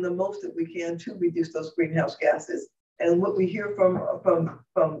doing the most that we can to reduce those greenhouse gases. And what we hear from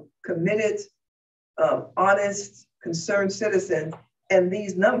committed, honest, concerned citizens, and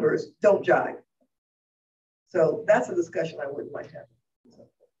these numbers don't jive. So that's a discussion I would like to have.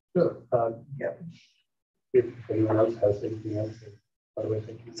 Sure. Yeah. If anyone else has anything else,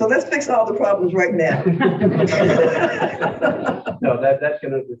 so let's fix all the problems right now. No, that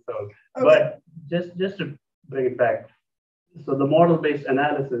cannot be solved. Okay. But just to bring it back, so the model-based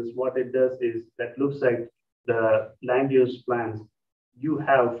analysis, what it does is that looks at the land use plans you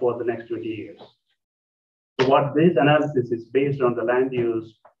have for the next 20 years. So what this analysis is based on the land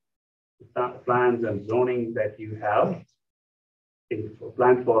use plans and zoning that you have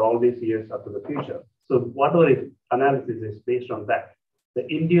planned for all these years up to the future. So whatever analysis is based on that. The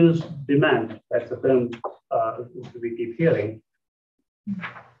induced demand, that's the term we keep hearing.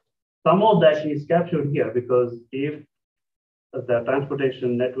 Some of that is captured here because if the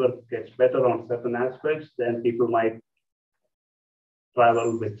transportation network gets better on certain aspects, then people might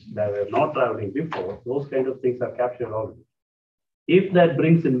travel which they were not traveling before. Those kind of things are captured already. If that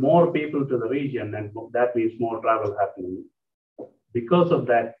brings in more people to the region, and that means more travel happening, because of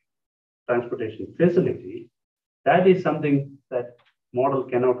that transportation facility, that is something that model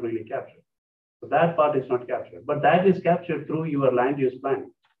cannot really capture. So that part is not captured, but that is captured through your land use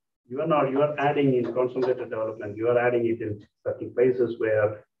planning. You are adding in concentrated development, you are adding it in certain places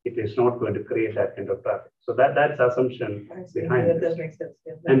where it is not going to create that kind of traffic. So that's assumption behind it. That does make sense.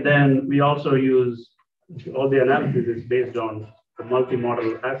 Yeah. And then we also use all the analysis is based on the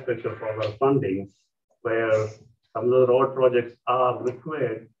multi-model aspects of our funding, where some of the road projects are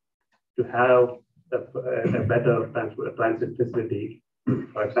required to have a better transit facility.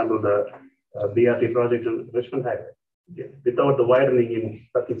 For example, the BRT project on Richmond Highway. Without the widening in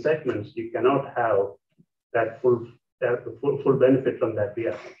certain segments, you cannot have that full benefit from that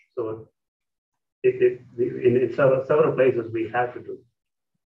BRT. So in several places we have to do.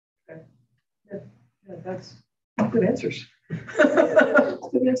 Okay. Yeah, that's good answers.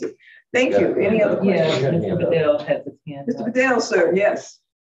 Good answers. Thank you. Any other questions? Yeah, Mr. Bedell has his hand up. Mr. Bedell, sir, yes.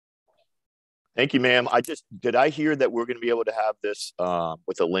 Thank you, ma'am. Did I hear that we're going to be able to have this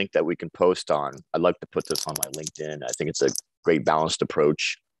with a link that we can post on? I'd like to put this on my LinkedIn. I think it's a great balanced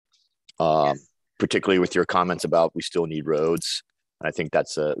approach, yes. Particularly with your comments about we still need roads. And I think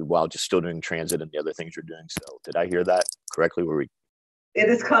that's while just still doing transit and the other things you're doing. So did I hear that correctly? It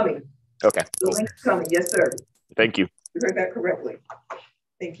is coming. Okay. The link is coming. Yes, sir. Thank you. You heard that correctly.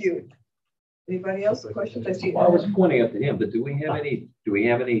 Thank you. Anybody else? Questions? I see. Well, I was pointing at him, but do we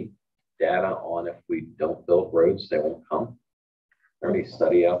have any data on if we don't build roads, they won't come? Is there any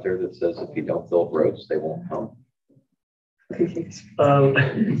study out there that says if you don't build roads, they won't come? I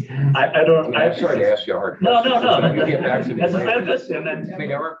don't. I'm sorry to ask you a hard question. No. You get back to me. That's a fair question. I mean,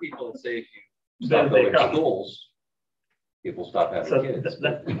 there are people that say if you stop building schools, people stop having kids.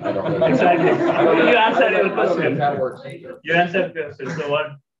 I don't know. Exactly. You answered your question. I don't know if that works either. You answered the question. So what?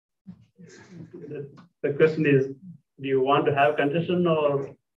 The question is, do you want to have congestion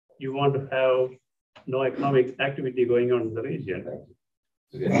or you want to have no economic activity going on in the region?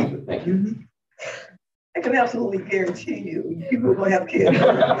 Thank you. I can absolutely guarantee you, people will have kids.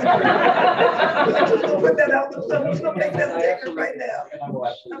 Just put that out. Don't make that statement right now. I will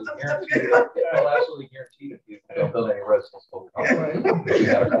absolutely guarantee if you don't build any roads, you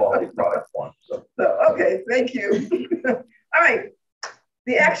got a quality product one. So okay, thank you. All right.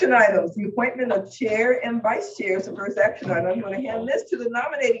 The action items, the appointment of chair and vice chair is the first action item. I'm going to hand this to the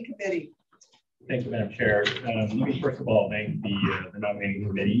nominating committee. Thank you, Madam Chair. Let me first of all thank the nominating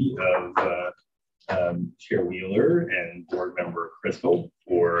committee of Chair Wheeler and Board Member Crystal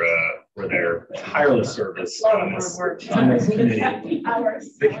for their tireless service on this committee.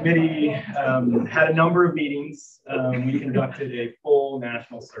 The committee had a number of meetings. We conducted a full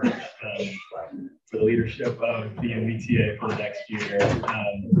national search for the leadership of the MBTA for the next year.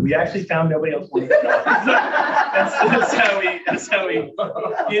 We actually found nobody else wanted to job. That's how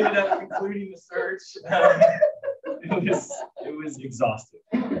we ended up concluding the search. It was exhausting.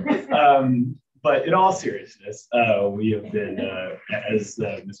 But in all seriousness, we have been, as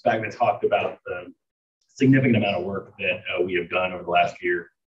Ms. Bagman talked about, the significant amount of work that we have done over the last year.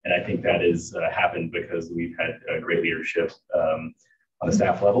 And I think that has happened because we've had great leadership on the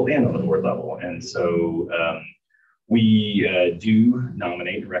staff level and on the board level. And so we do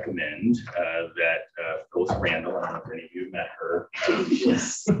nominate and recommend that Phyllis Randall, I don't know if any of you have met her.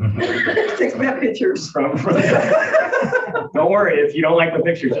 Take my pictures. Don't worry, if you don't like the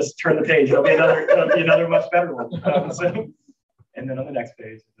picture, just turn the page. It'll be another much better one. and then on the next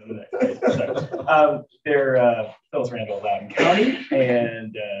page, and then the next page. So, they're Phyllis Randall of Loudoun County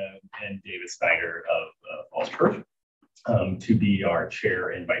and David Snyder of Falls Church to be our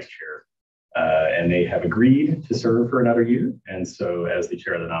chair and vice chair. And they have agreed to serve for another year. And so as the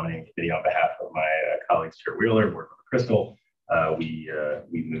chair of the nominating committee on behalf of my colleagues, Chair Wheeler, Board Member Crystal, we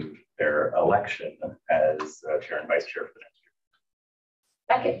moved their election as chair and vice chair for the next year.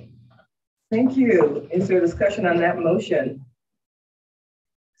 Second. Thank you. Is there discussion on that motion?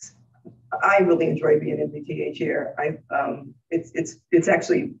 I really enjoy being MBTA chair. It's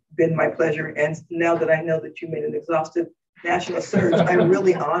actually been my pleasure. And now that I know that you made an exhaustive national search, I'm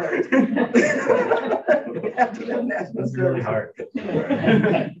really honored. After that national search. Really hard.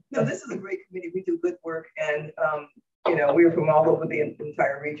 No, this is a great committee. We do good work, and you know, we're from all over the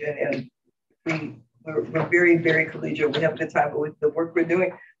entire region, and we're very, very collegial. We have a good time, but with the work we're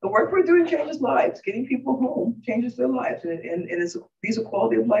doing changes lives. Getting people home changes their lives, and these are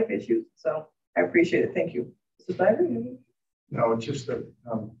quality of life issues. So I appreciate it. Thank you. Mr. Snyder? No, it's just that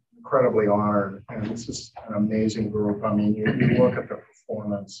I'm incredibly honored, and this is an amazing group. I mean, you look at the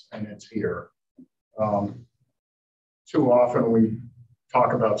performance, and it's here. Too often we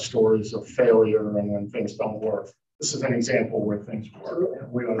talk about stories of failure and when things don't work. This is an example where things work,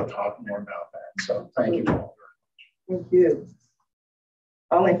 and we're going to talk more about that. So thank you all very much. Thank you.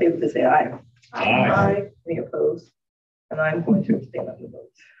 All in favor, please say aye. Aye. Any opposed? And I'm going to abstain on the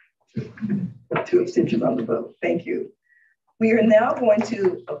vote. 2 abstentions on the vote. Thank you. We are now going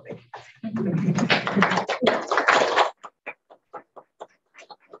to, oh, thank you.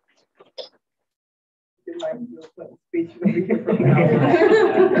 Speech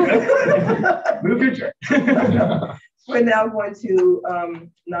Move your chair. We're now going to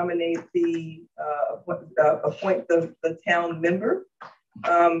nominate appoint the town member.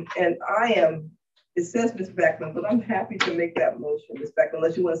 And I am, it says Ms. Beckman, but I'm happy to make that motion, Ms. Beckman,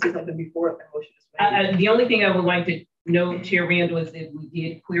 unless you want to say something before that motion is made. The only thing I would like to note, Chair Randall, is that we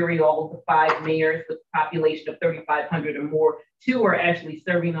did query all of the 5 mayors with a population of 3,500 or more. 2 are actually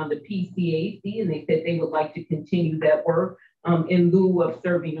serving on the PCAC, and they said they would like to continue that work in lieu of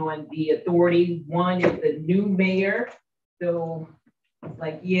serving on the authority. 1 is the new mayor. So it's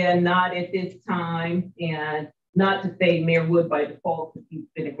like, yeah, not at this time. And not to say Mayor Wood by default, because he's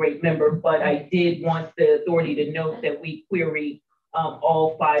been a great member, but I did want the authority to note that we query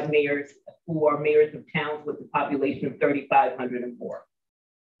all 5 mayors who are mayors of towns with a population of 3,500 and more.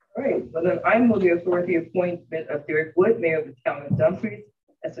 All right, well then I move the authority appointment of Derek Wood, Mayor of the town of Dumfries,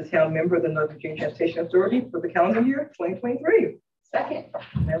 as the town member of the Northern Virginia Transportation Authority for the calendar year 2023. Second.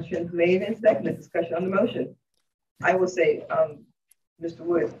 Motion made and seconded. Discussion on the motion. I will say, Mr.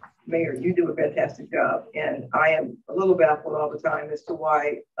 Wood, Mayor, you do a fantastic job, and I am a little baffled all the time as to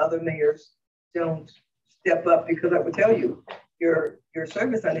why other mayors don't step up, because I would tell you, your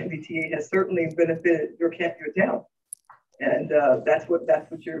service on MBTA has certainly benefited your town, and that's what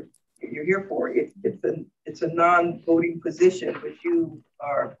you're here for. It's a non-voting position, but you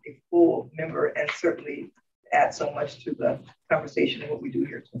are a full member and certainly add so much to the conversation and what we do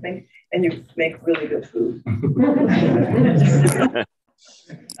here. So thank you, and you make really good food.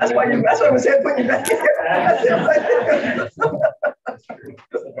 That's why we said put you back in.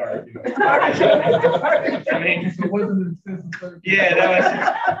 I mean, yeah,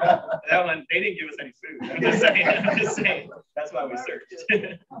 that one, they didn't give us any food. I'm just saying. That's why we searched.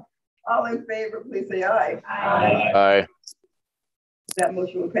 All in favor, please say aye. Aye. Aye. That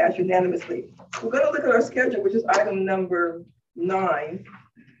motion will pass unanimously. We're going to look at our schedule, which is item number 9.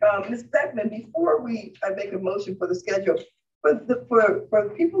 Ms. Beckman, before I make a motion for the schedule, for the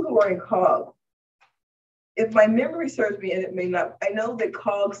people who are in COG, if my memory serves me, and it may not, I know that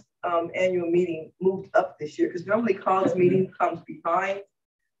COG's annual meeting moved up this year, because normally COG's meeting comes behind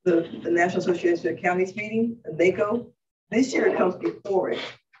the National Association of Counties meeting, and NACO. This year it comes before it.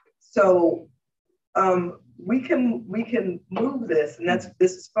 So we can move this, and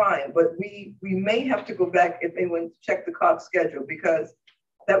this is fine, but we may have to go back if anyone check the COG schedule, because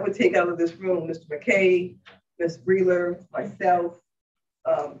that would take out of this room Mr. McKay, Ms. Breeler, myself,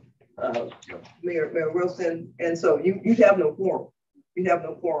 Mayor Wilson, and so you have no quorum. You have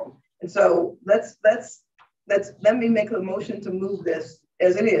no quorum, and so let me make a motion to move this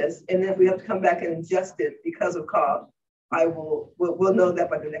as it is, and then if we have to come back and adjust it because of COG, we'll know that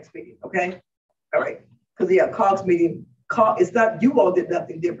by the next meeting. Okay, all right, because yeah, COG's meeting, it's not you all did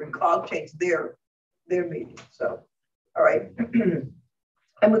nothing different. COG changed their meeting, so all right.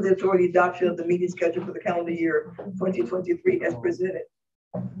 And with the authority adoption of the meeting schedule for the calendar year 2023 as presented.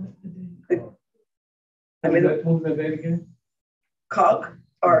 I mean, move the date again. COG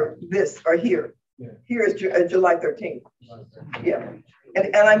or this or here. Here is July 13th. Yeah.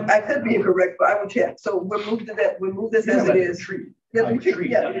 And I could be incorrect, but I will check. So we'll move to that. We'll move this as it is. Yeah, the retreat.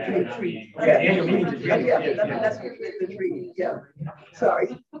 Yeah, the retreat. That's the retreat. Yeah. Sorry,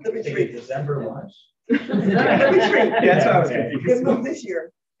 the retreat. December was. The retreat. That's what I was thinking. It's moved this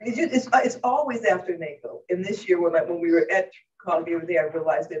year. It's always after NACO. And this year, when we were at Columbia over there, I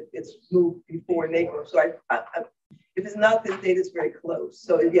realized that it's moved before NACO. So if it's not this date, it's very close.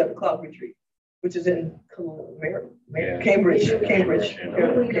 So yeah, the club retreat, which is in Cambridge.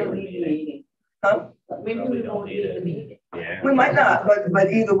 Huh? We really don't need the meeting. Yeah. We might not,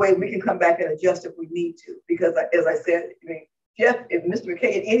 but either way, we can come back and adjust if we need to. Because as I said, I mean, Jeff, if Mr.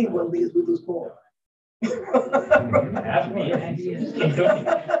 McKay and anyone leaves, we lose quorum.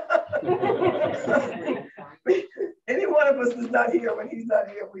 Any one of us is not here when he's not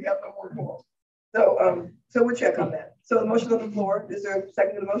here, we have no more quorum. So we'll check on that. So the motion on the floor, is there a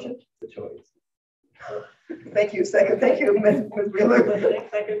second to the motion? The choice. Thank you. Second. Thank you, Ms. Wheeler.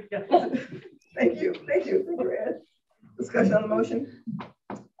 Thank you, Ed. Discussion on the motion.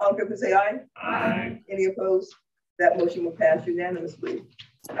 All in favor, say aye. Aye. Any opposed? That motion will pass unanimously.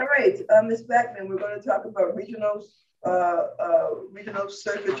 All right, Ms. Backman, we're going to talk about regional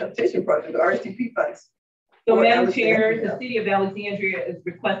surface transportation project, the RSTP funds. So, Madam Chair, the City of Alexandria is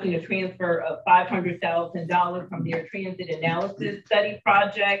requesting a transfer of $500,000 from their transit analysis study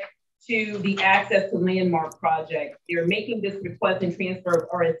project to the Access to Landmark project. They're making this request and transfer of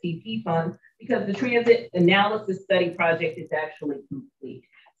RSTP funds because the transit analysis study project is actually complete.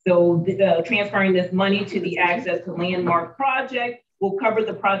 So transferring this money to the Access to Landmark project will cover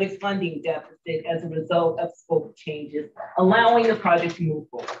the project's funding deficit as a result of scope changes, allowing the project to move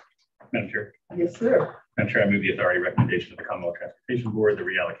forward. Madam Chair. Yes, sir. Madam Chair, I move the authority recommendation of the Commonwealth Transportation Board, the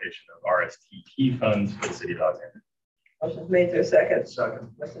reallocation of RSTP funds for the City of Alexandria. Motion made to a second.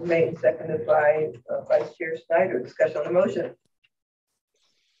 Second. Motion made and seconded by Vice Chair Snyder. Discussion on the motion.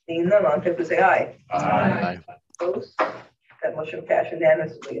 Seeing none, all in favor say aye. Aye. Opposed? That motion passed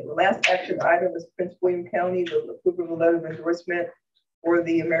unanimously. And the last action item is Prince William County, the approval of a letter of endorsement for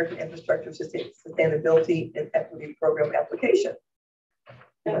the American Infrastructure Sustainability and Equity Program application.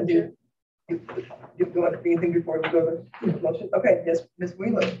 Do you want anything before we go to the motion? Okay, yes, Ms.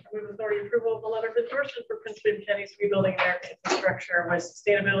 Wheeler. Move authority approval of the letter of endorsement for Prince William County's Rebuilding American Infrastructure with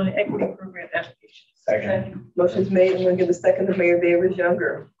Sustainability and Equity Program application. Second. Motion's made. I'm going to give a second to Mayor Davis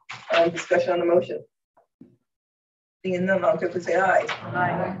Younger. Discussion on the motion. Seeing none, all in favor say aye.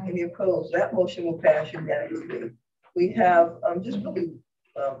 Aye. Any opposed? That motion will pass unanimously. We have just really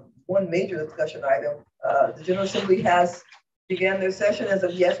one major discussion item. The General Assembly has began their session as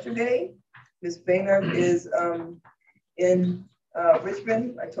of yesterday. Ms. Boehner is in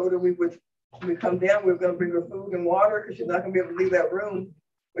Richmond. I told her when we come down, we were going to bring her food and water because she's not going to be able to leave that room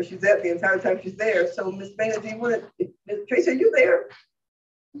where she's at the entire time she's there. So Ms. Boehner, do you want to, Tracy, are you there?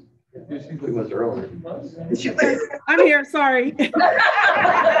 It was earlier. Is she there? I'm here, sorry.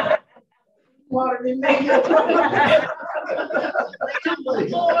 Water me,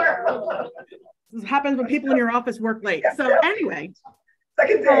 This happens when people in your office work late. So anyway.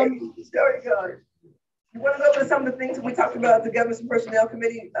 Second day, very good. You want to go over some of the things that we talked about at the Governance and Personnel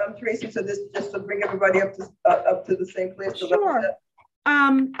Committee, Tracy, so this just to bring everybody up to the same place. Sure.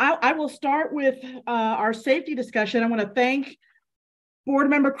 I will start with our safety discussion. I want to thank Board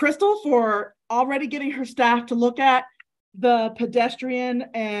Member Crystal for already getting her staff to look at the pedestrian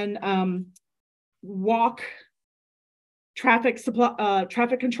and walk traffic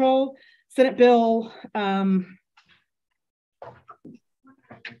control, Senate Bill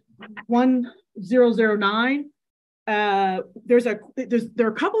 1009. There are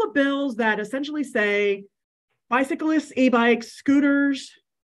a couple of bills that essentially say bicyclists, e-bikes, scooters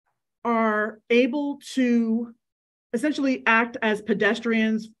are able to essentially act as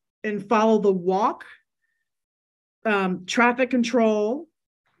pedestrians and follow the walk traffic control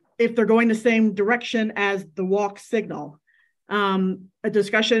if they're going the same direction as the walk signal. A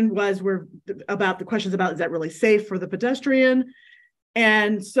discussion was about the questions about, is that really safe for the pedestrian?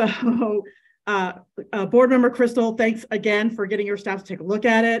 And so Board Member Crystal, thanks again for getting your staff to take a look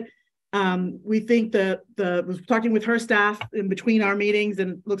at it. We think was talking with her staff in between our meetings,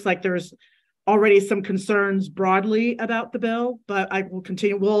 and it looks like there's already some concerns broadly about the bill, but we'll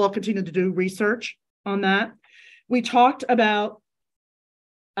continue to do research on that. We talked about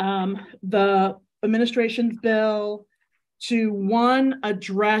the administration's bill to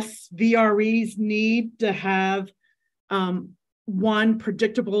address VRE's need to have one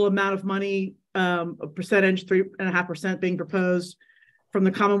predictable amount of money, a percentage, 3.5% being proposed from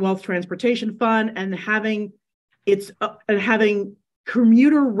the Commonwealth Transportation Fund, and having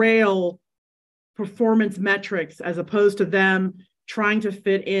commuter rail performance metrics as opposed to them trying to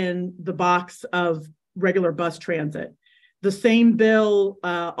fit in the box of regular bus transit. The same bill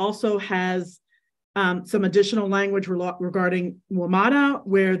also has some additional language regarding WMATA,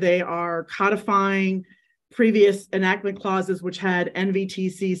 where they are codifying previous enactment clauses, which had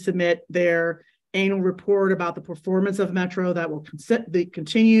NVTC submit their annual report about the performance of Metro that will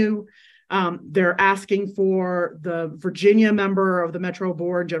continue. They're asking for the Virginia member of the Metro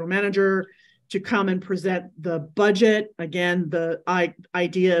Board, general manager, to come and present the budget. Again, the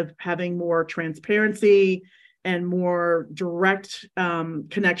idea of having more transparency and more direct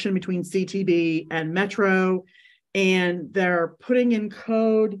connection between CTB and Metro. And they're putting in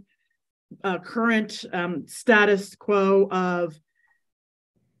code current status quo of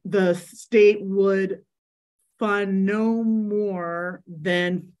the state would fund no more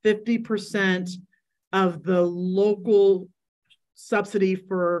than 50% of the local subsidy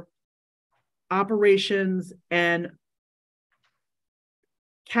for operations and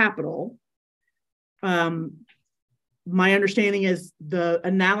capital. My understanding is the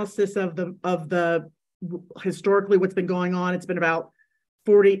analysis of the historically what's been going on, it's been about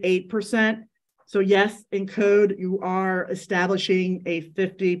 48%. So yes, in code, you are establishing a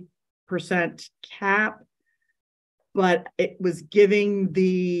 50% cap, but it was giving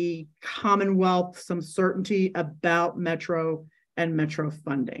the Commonwealth some certainty about Metro and Metro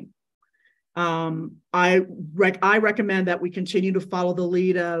funding. I recommend that we continue to follow the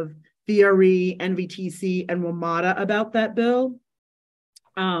lead of VRE, NVTC, and WMATA about that bill.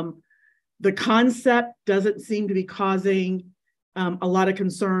 The concept doesn't seem to be causing a lot of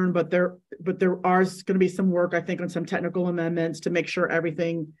concern, but there are going to be some work, I think, on some technical amendments to make sure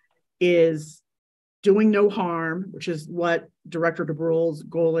everything is doing no harm, which is what Director DeBrule's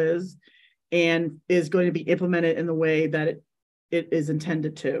goal is, and is going to be implemented in the way that it is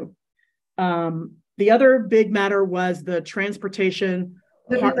intended to. The other big matter was the transportation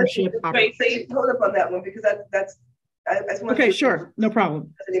partnership. Wait, hold up on that one, because that's I just want okay, sure, no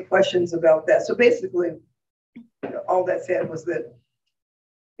problem. Any questions about that? So basically, all that said was that,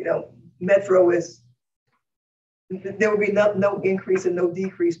 Metro is, there will be no increase and no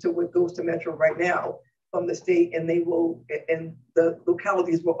decrease to what goes to Metro right now from the state, and the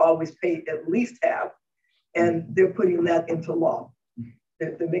localities will always pay at least half, and they're putting that into law.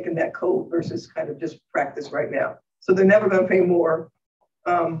 They're making that code versus kind of just practice right now. So they're never going to pay more,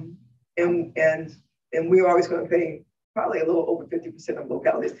 and we're always going to pay probably a little over 50% of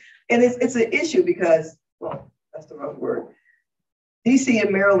localities. And it's an issue because, well, that's the wrong word. DC and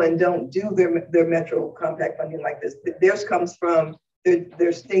Maryland don't do their Metro compact funding like this. Theirs comes from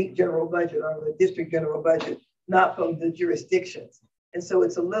their state general budget or the district general budget, not from the jurisdictions. And so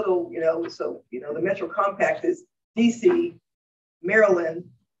it's a little, the Metro compact is DC, Maryland,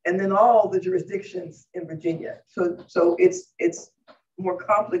 and then all the jurisdictions in Virginia. So it's more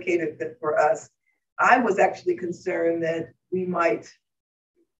complicated than for us. I was actually concerned that we might,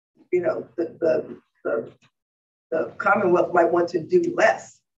 the Commonwealth might want to do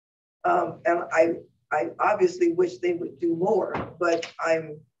less. And I obviously wish they would do more, but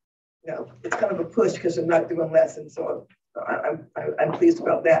it's kind of a push because they're not doing less. And so I'm pleased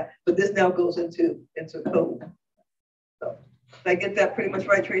about that. But this now goes into code. So did I get that pretty much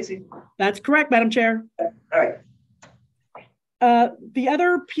right, Tracy? That's correct, Madam Chair. All right. The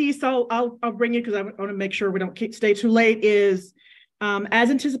other piece I'll bring you, because I want to make sure we don't stay too late, is as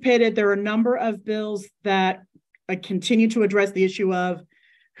anticipated, there are a number of bills that continue to address the issue of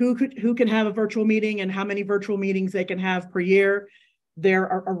who can have a virtual meeting and how many virtual meetings they can have per year. There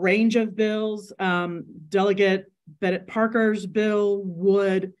are a range of bills. Delegate Bennett Parker's bill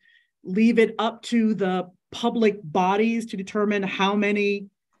would leave it up to the public bodies to determine how many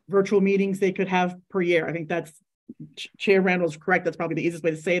virtual meetings they could have per year. I think that's, Chair Randall's correct. That's probably the easiest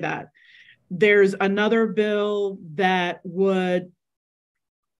way to say that. There's another bill that would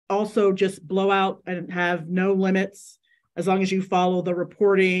also just blow out and have no limits as long as you follow the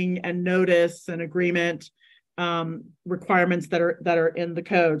reporting and notice and agreement requirements that are in the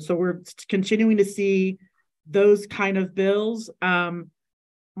code. So we're continuing to see those kind of bills.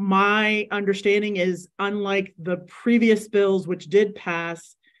 My understanding is, unlike the previous bills which did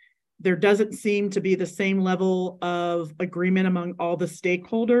pass, there doesn't seem to be the same level of agreement among all the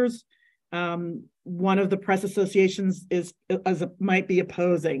stakeholders. One of the press associations might be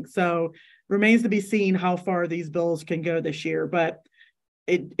opposing. So remains to be seen how far these bills can go this year. But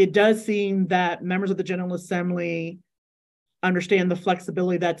it does seem that members of the General Assembly understand the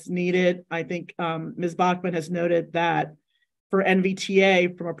flexibility that's needed. I think Ms. Bachman has noted that for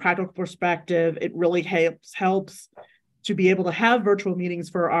NVTA, from a practical perspective, it really helps to be able to have virtual meetings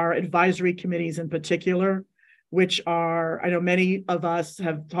for our advisory committees in particular, which are, I know many of us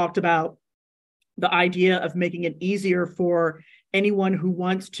have talked about the idea of making it easier for anyone who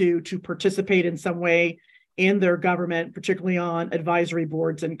wants to participate in some way in their government, particularly on advisory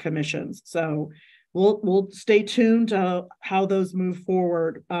boards and commissions. So we'll stay tuned to how those move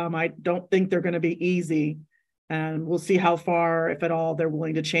forward. I don't think they're going to be easy, and we'll see how far, if at all, they're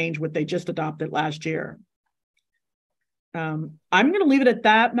willing to change what they just adopted last year. I'm going to leave it at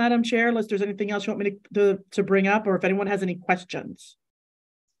that, Madam Chair, unless there's anything else you want me to bring up, or if anyone has any questions.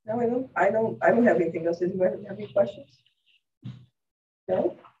 No, I don't have anything else. Does anyone have any questions?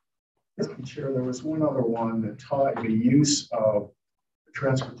 No? Mr. Chair, there was one other one that tied the use of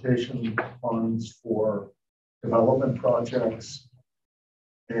transportation funds for development projects.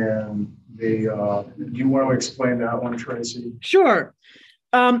 And do you want to explain that one, Tracy? Sure.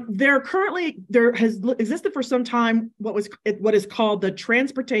 There has existed for some time what is called the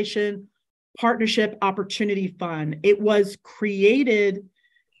Transportation Partnership Opportunity Fund. It was created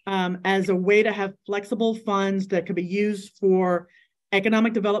as a way to have flexible funds that could be used for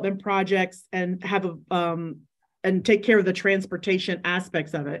economic development projects and have and take care of the transportation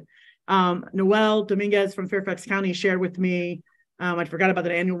aspects of it. Noel Dominguez from Fairfax County shared with me, I forgot about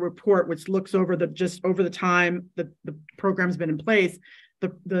the annual report, which looks over over the time that the program's been in place,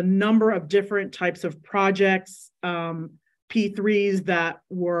 the number of different types of projects, P3s that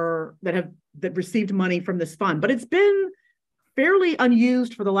received money from this fund. But it's been fairly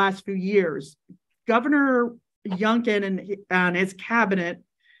unused for the last few years. Governor Youngkin and his cabinet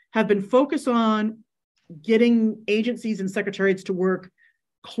have been focused on getting agencies and secretariats to work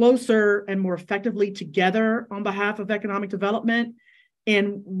closer and more effectively together on behalf of economic development.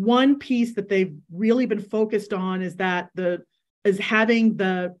 And one piece that they've really been focused on is having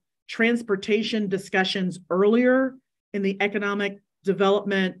the transportation discussions earlier in the economic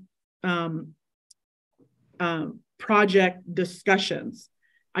development project discussions.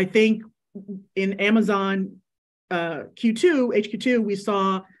 I think in Amazon HQ2, we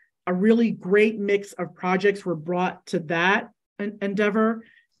saw a really great mix of projects were brought to that endeavor.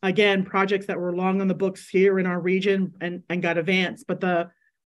 Again, projects that were long on the books here in our region and got advanced, but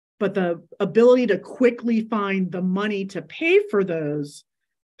the ability to quickly find the money to pay for those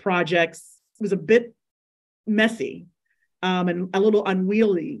projects was a bit messy and a little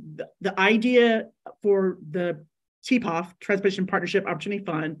unwieldy. The idea for the TPOF, Transportation Partnership Opportunity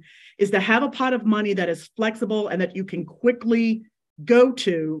Fund, is to have a pot of money that is flexible and that you can quickly go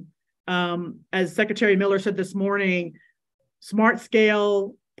to. As Secretary Miller said this morning, smart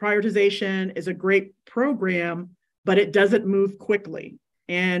scale prioritization is a great program, but it doesn't move quickly.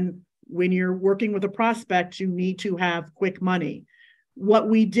 And when you're working with a prospect, you need to have quick money. What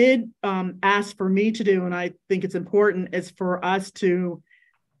we did ask for me to do, and I think it's important, is for us to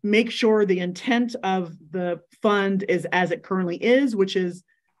make sure the intent of the fund is as it currently is, which is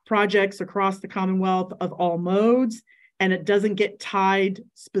projects across the Commonwealth of all modes, and it doesn't get tied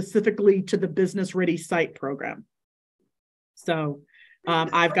specifically to the Business Ready Site program. So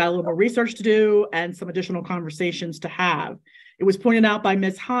I've got a little more research to do and some additional conversations to have. It was pointed out by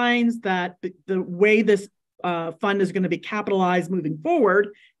Ms. Hines that the way this fund is going to be capitalized moving forward,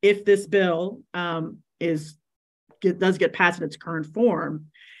 if this bill does get passed in its current form,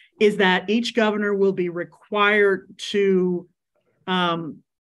 is that each governor will be required to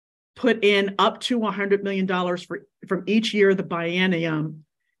put in up to $100 million from each year of the biennium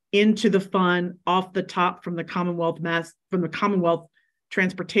into the fund off the top from the Commonwealth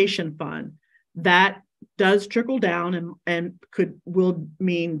Transportation Fund. That does trickle down and will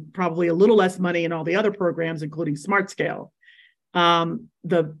mean probably a little less money in all the other programs, including Smart Scale.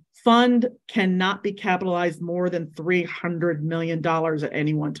 The fund cannot be capitalized more than $300 million at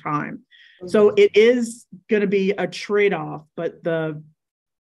any one time. So it is going to be a trade-off, but the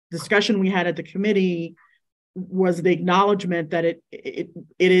discussion we had at the committee was the acknowledgement that it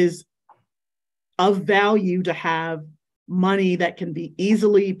is of value to have money that can be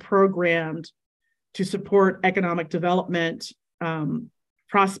easily programmed to support economic development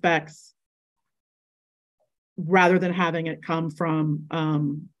prospects rather than having it come from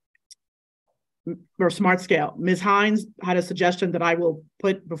or Smart Scale. Ms. Hines had a suggestion that I will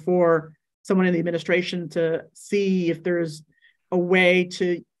put before someone in the administration to see if there's a way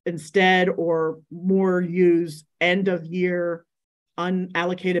to instead or more use end of year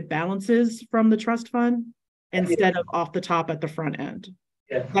unallocated balances from the trust fund instead of off the top at the front end.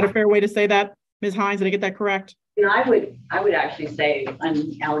 Yeah. Is that a fair way to say that, Ms. Hines? Did I get that correct? You know, I would actually say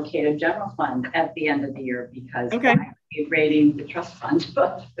unallocated general fund at the end of the year because okay, we're rating the trust fund.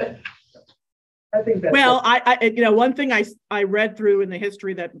 But I think that's well, one thing I read through in the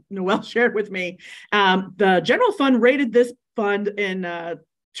history that Noel shared with me, the general fund rated this fund in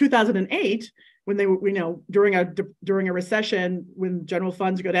 2008 when they were, during a recession, when general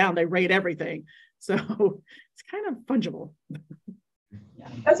funds go down, they rate everything. So it's kind of fungible.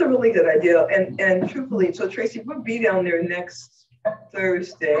 That's a really good idea. And truthfully, so Tracy, we'll be down there next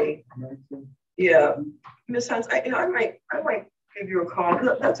Thursday. Yeah, Ms. Hans, I might give you a call.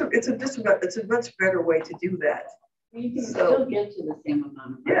 It's a much better way to do that. You can still get to the same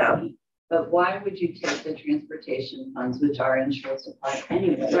amount of money. But why would you take the transportation funds, which are in short supply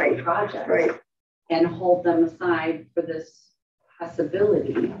anyway, right, project, and hold them aside for this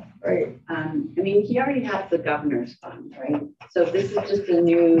possibility? Right. I mean, he already has the governor's fund, right? So this is just a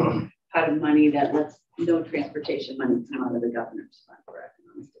new pot of money that lets no transportation money come out of the governor's fund for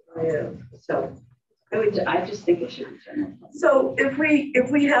economic development. So I just think it should be general fund. So if we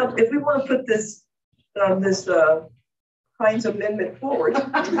want to put this Hines amendment forward. Oh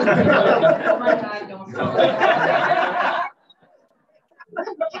my God, don't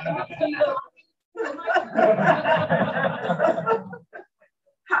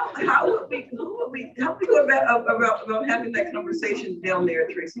How would we go about having that conversation down there,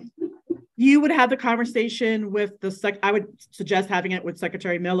 Tracy? You would have the conversation with I would suggest having it with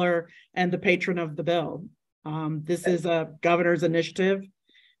Secretary Miller and the patron of the bill. This is a governor's initiative.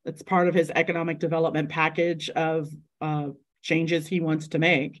 That's part of his economic development package of changes he wants to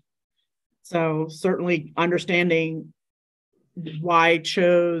make. So certainly understanding why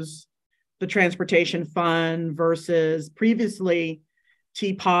chose the transportation fund versus previously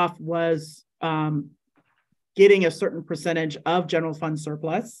TPOF was getting a certain percentage of general fund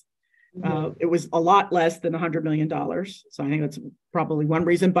surplus. It was a lot less than $100 million. So I think that's probably one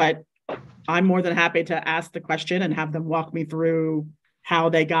reason, but I'm more than happy to ask the question and have them walk me through how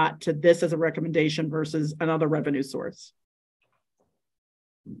they got to this as a recommendation versus another revenue source.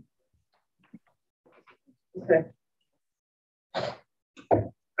 Okay.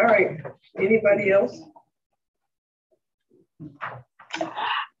 All right. Anybody else? All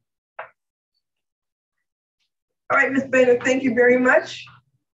right, Ms. Bader, thank you very much.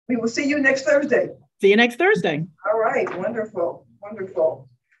 We will see you next Thursday. See you next Thursday. All right, wonderful, wonderful.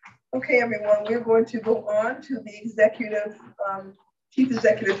 Okay, everyone, we're going to go on to the executive, Chief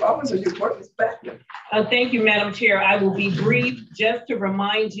Executive Officer's report, Ms. Beckman. Thank you, Madam Chair. I will be brief just to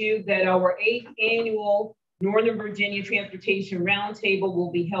remind you that our 8th annual Northern Virginia Transportation Roundtable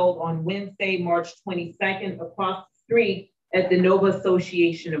will be held on Wednesday, March 22nd, across the street at the Nova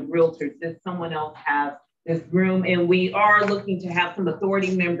Association of Realtors. Does someone else have this room? And we are looking to have some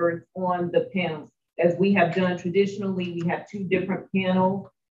authority members on the panel. As we have done traditionally, we have 2 different panels,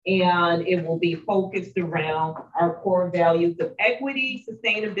 and it will be focused around our core values of equity,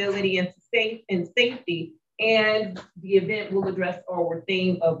 sustainability, and safety. And the event will address our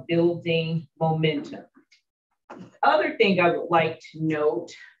theme of building momentum. Other thing I would like to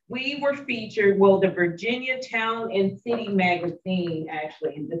note, we were featured, well, the Virginia Town and City magazine,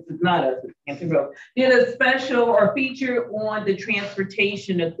 actually, and this is not us, it's Hampton Roads, did a special or feature on the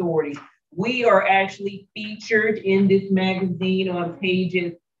Transportation Authority. We are actually featured in this magazine on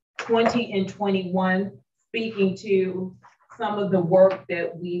pages 20 and 21, speaking to some of the work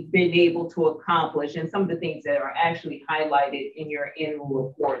that we've been able to accomplish and some of the things that are actually highlighted in your annual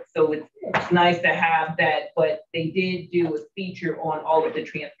report. So it's nice to have that, but they did do a feature on all of the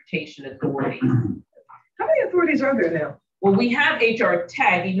transportation authorities. How many authorities are there now? Well, we have HR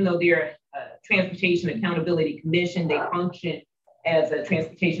TAG, even though they're a Transportation Accountability Commission, they function as a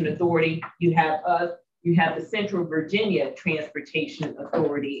transportation authority. You have us, you have the Central Virginia Transportation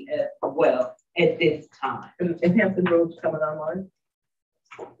Authority as well at this time. And Hampton Roads coming online?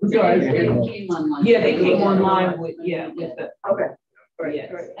 Sorry, they came online. Yeah, they came online with, with the, okay. Right,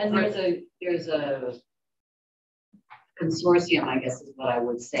 yes. right. And there's a consortium, I guess is what I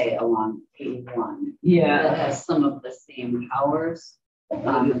would say, along A1. Yeah. That has some of the same powers,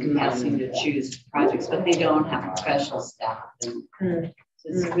 the capacity to choose projects, but they don't have professional staff. And so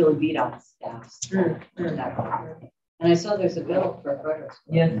it's really beat out staff. And I saw there's a bill for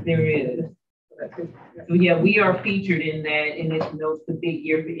Fredericksburg. Yes, there is. So yeah, we are featured in that, and it notes the big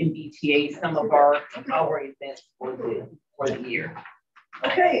year for MBTA, some of our events for the year.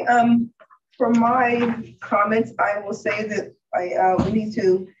 Okay, for my comments, I will say that we need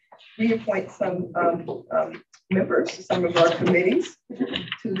to reappoint some members to some of our committees,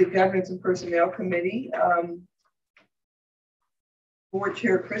 to the Governance and Personnel Committee, Board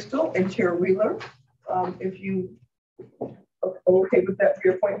Chair Crystal and Chair Wheeler. If you are okay with that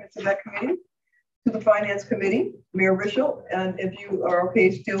reappointment to that committee. To the Finance Committee, Mayor Rischel, and if you are okay,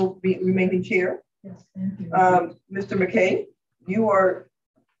 still remaining chair. Yes, thank you. Mr. McKay, you are,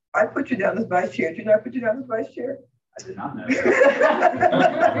 I put you down as vice chair. Did I put you down as vice chair? I did not know.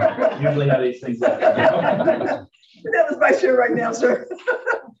 Usually how these things happen. You're down as vice chair right now, sir.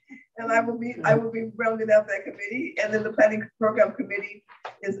 And I will be rounding out that committee. And then the Planning Program Committee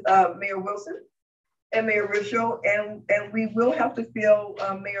is Mayor Wilson and Mayor Rischel, and we will have to fill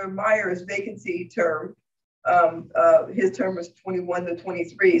Mayor Meyer's vacancy term. His term is 21 to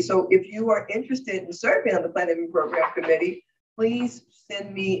 23. So if you are interested in serving on the Planning Program Committee, please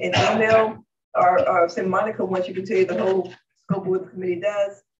send me an email or send Monica once you can tell you the whole scope of what the committee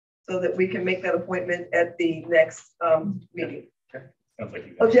does, so that we can make that appointment at the next meeting. Sounds like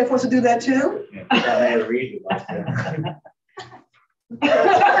you Oh, Jeff wants to do that too? Yeah. I had to read it last time.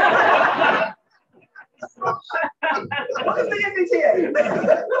 What is the MBTA?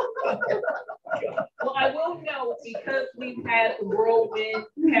 Well, I will note, because we've had a whirlwind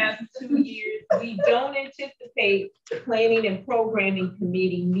past 2 years, we don't anticipate the Planning and Programming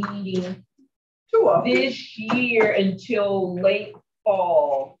Committee meeting this year until late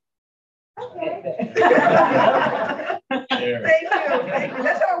fall. Okay. Thank you. Thank you.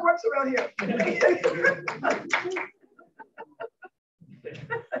 That's how it works around here.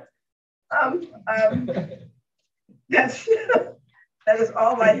 That is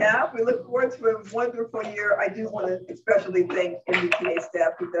all I have. We look forward to a wonderful year. I do want to especially thank MBTA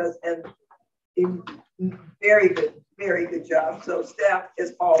staff, who does a very good job. So staff,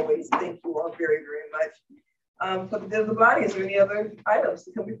 as always, thank you all very, very much. For the good of the body, is there any other items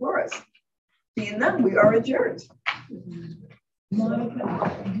to come before us? Seeing none, we are adjourned.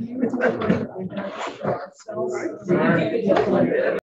 Monica, do you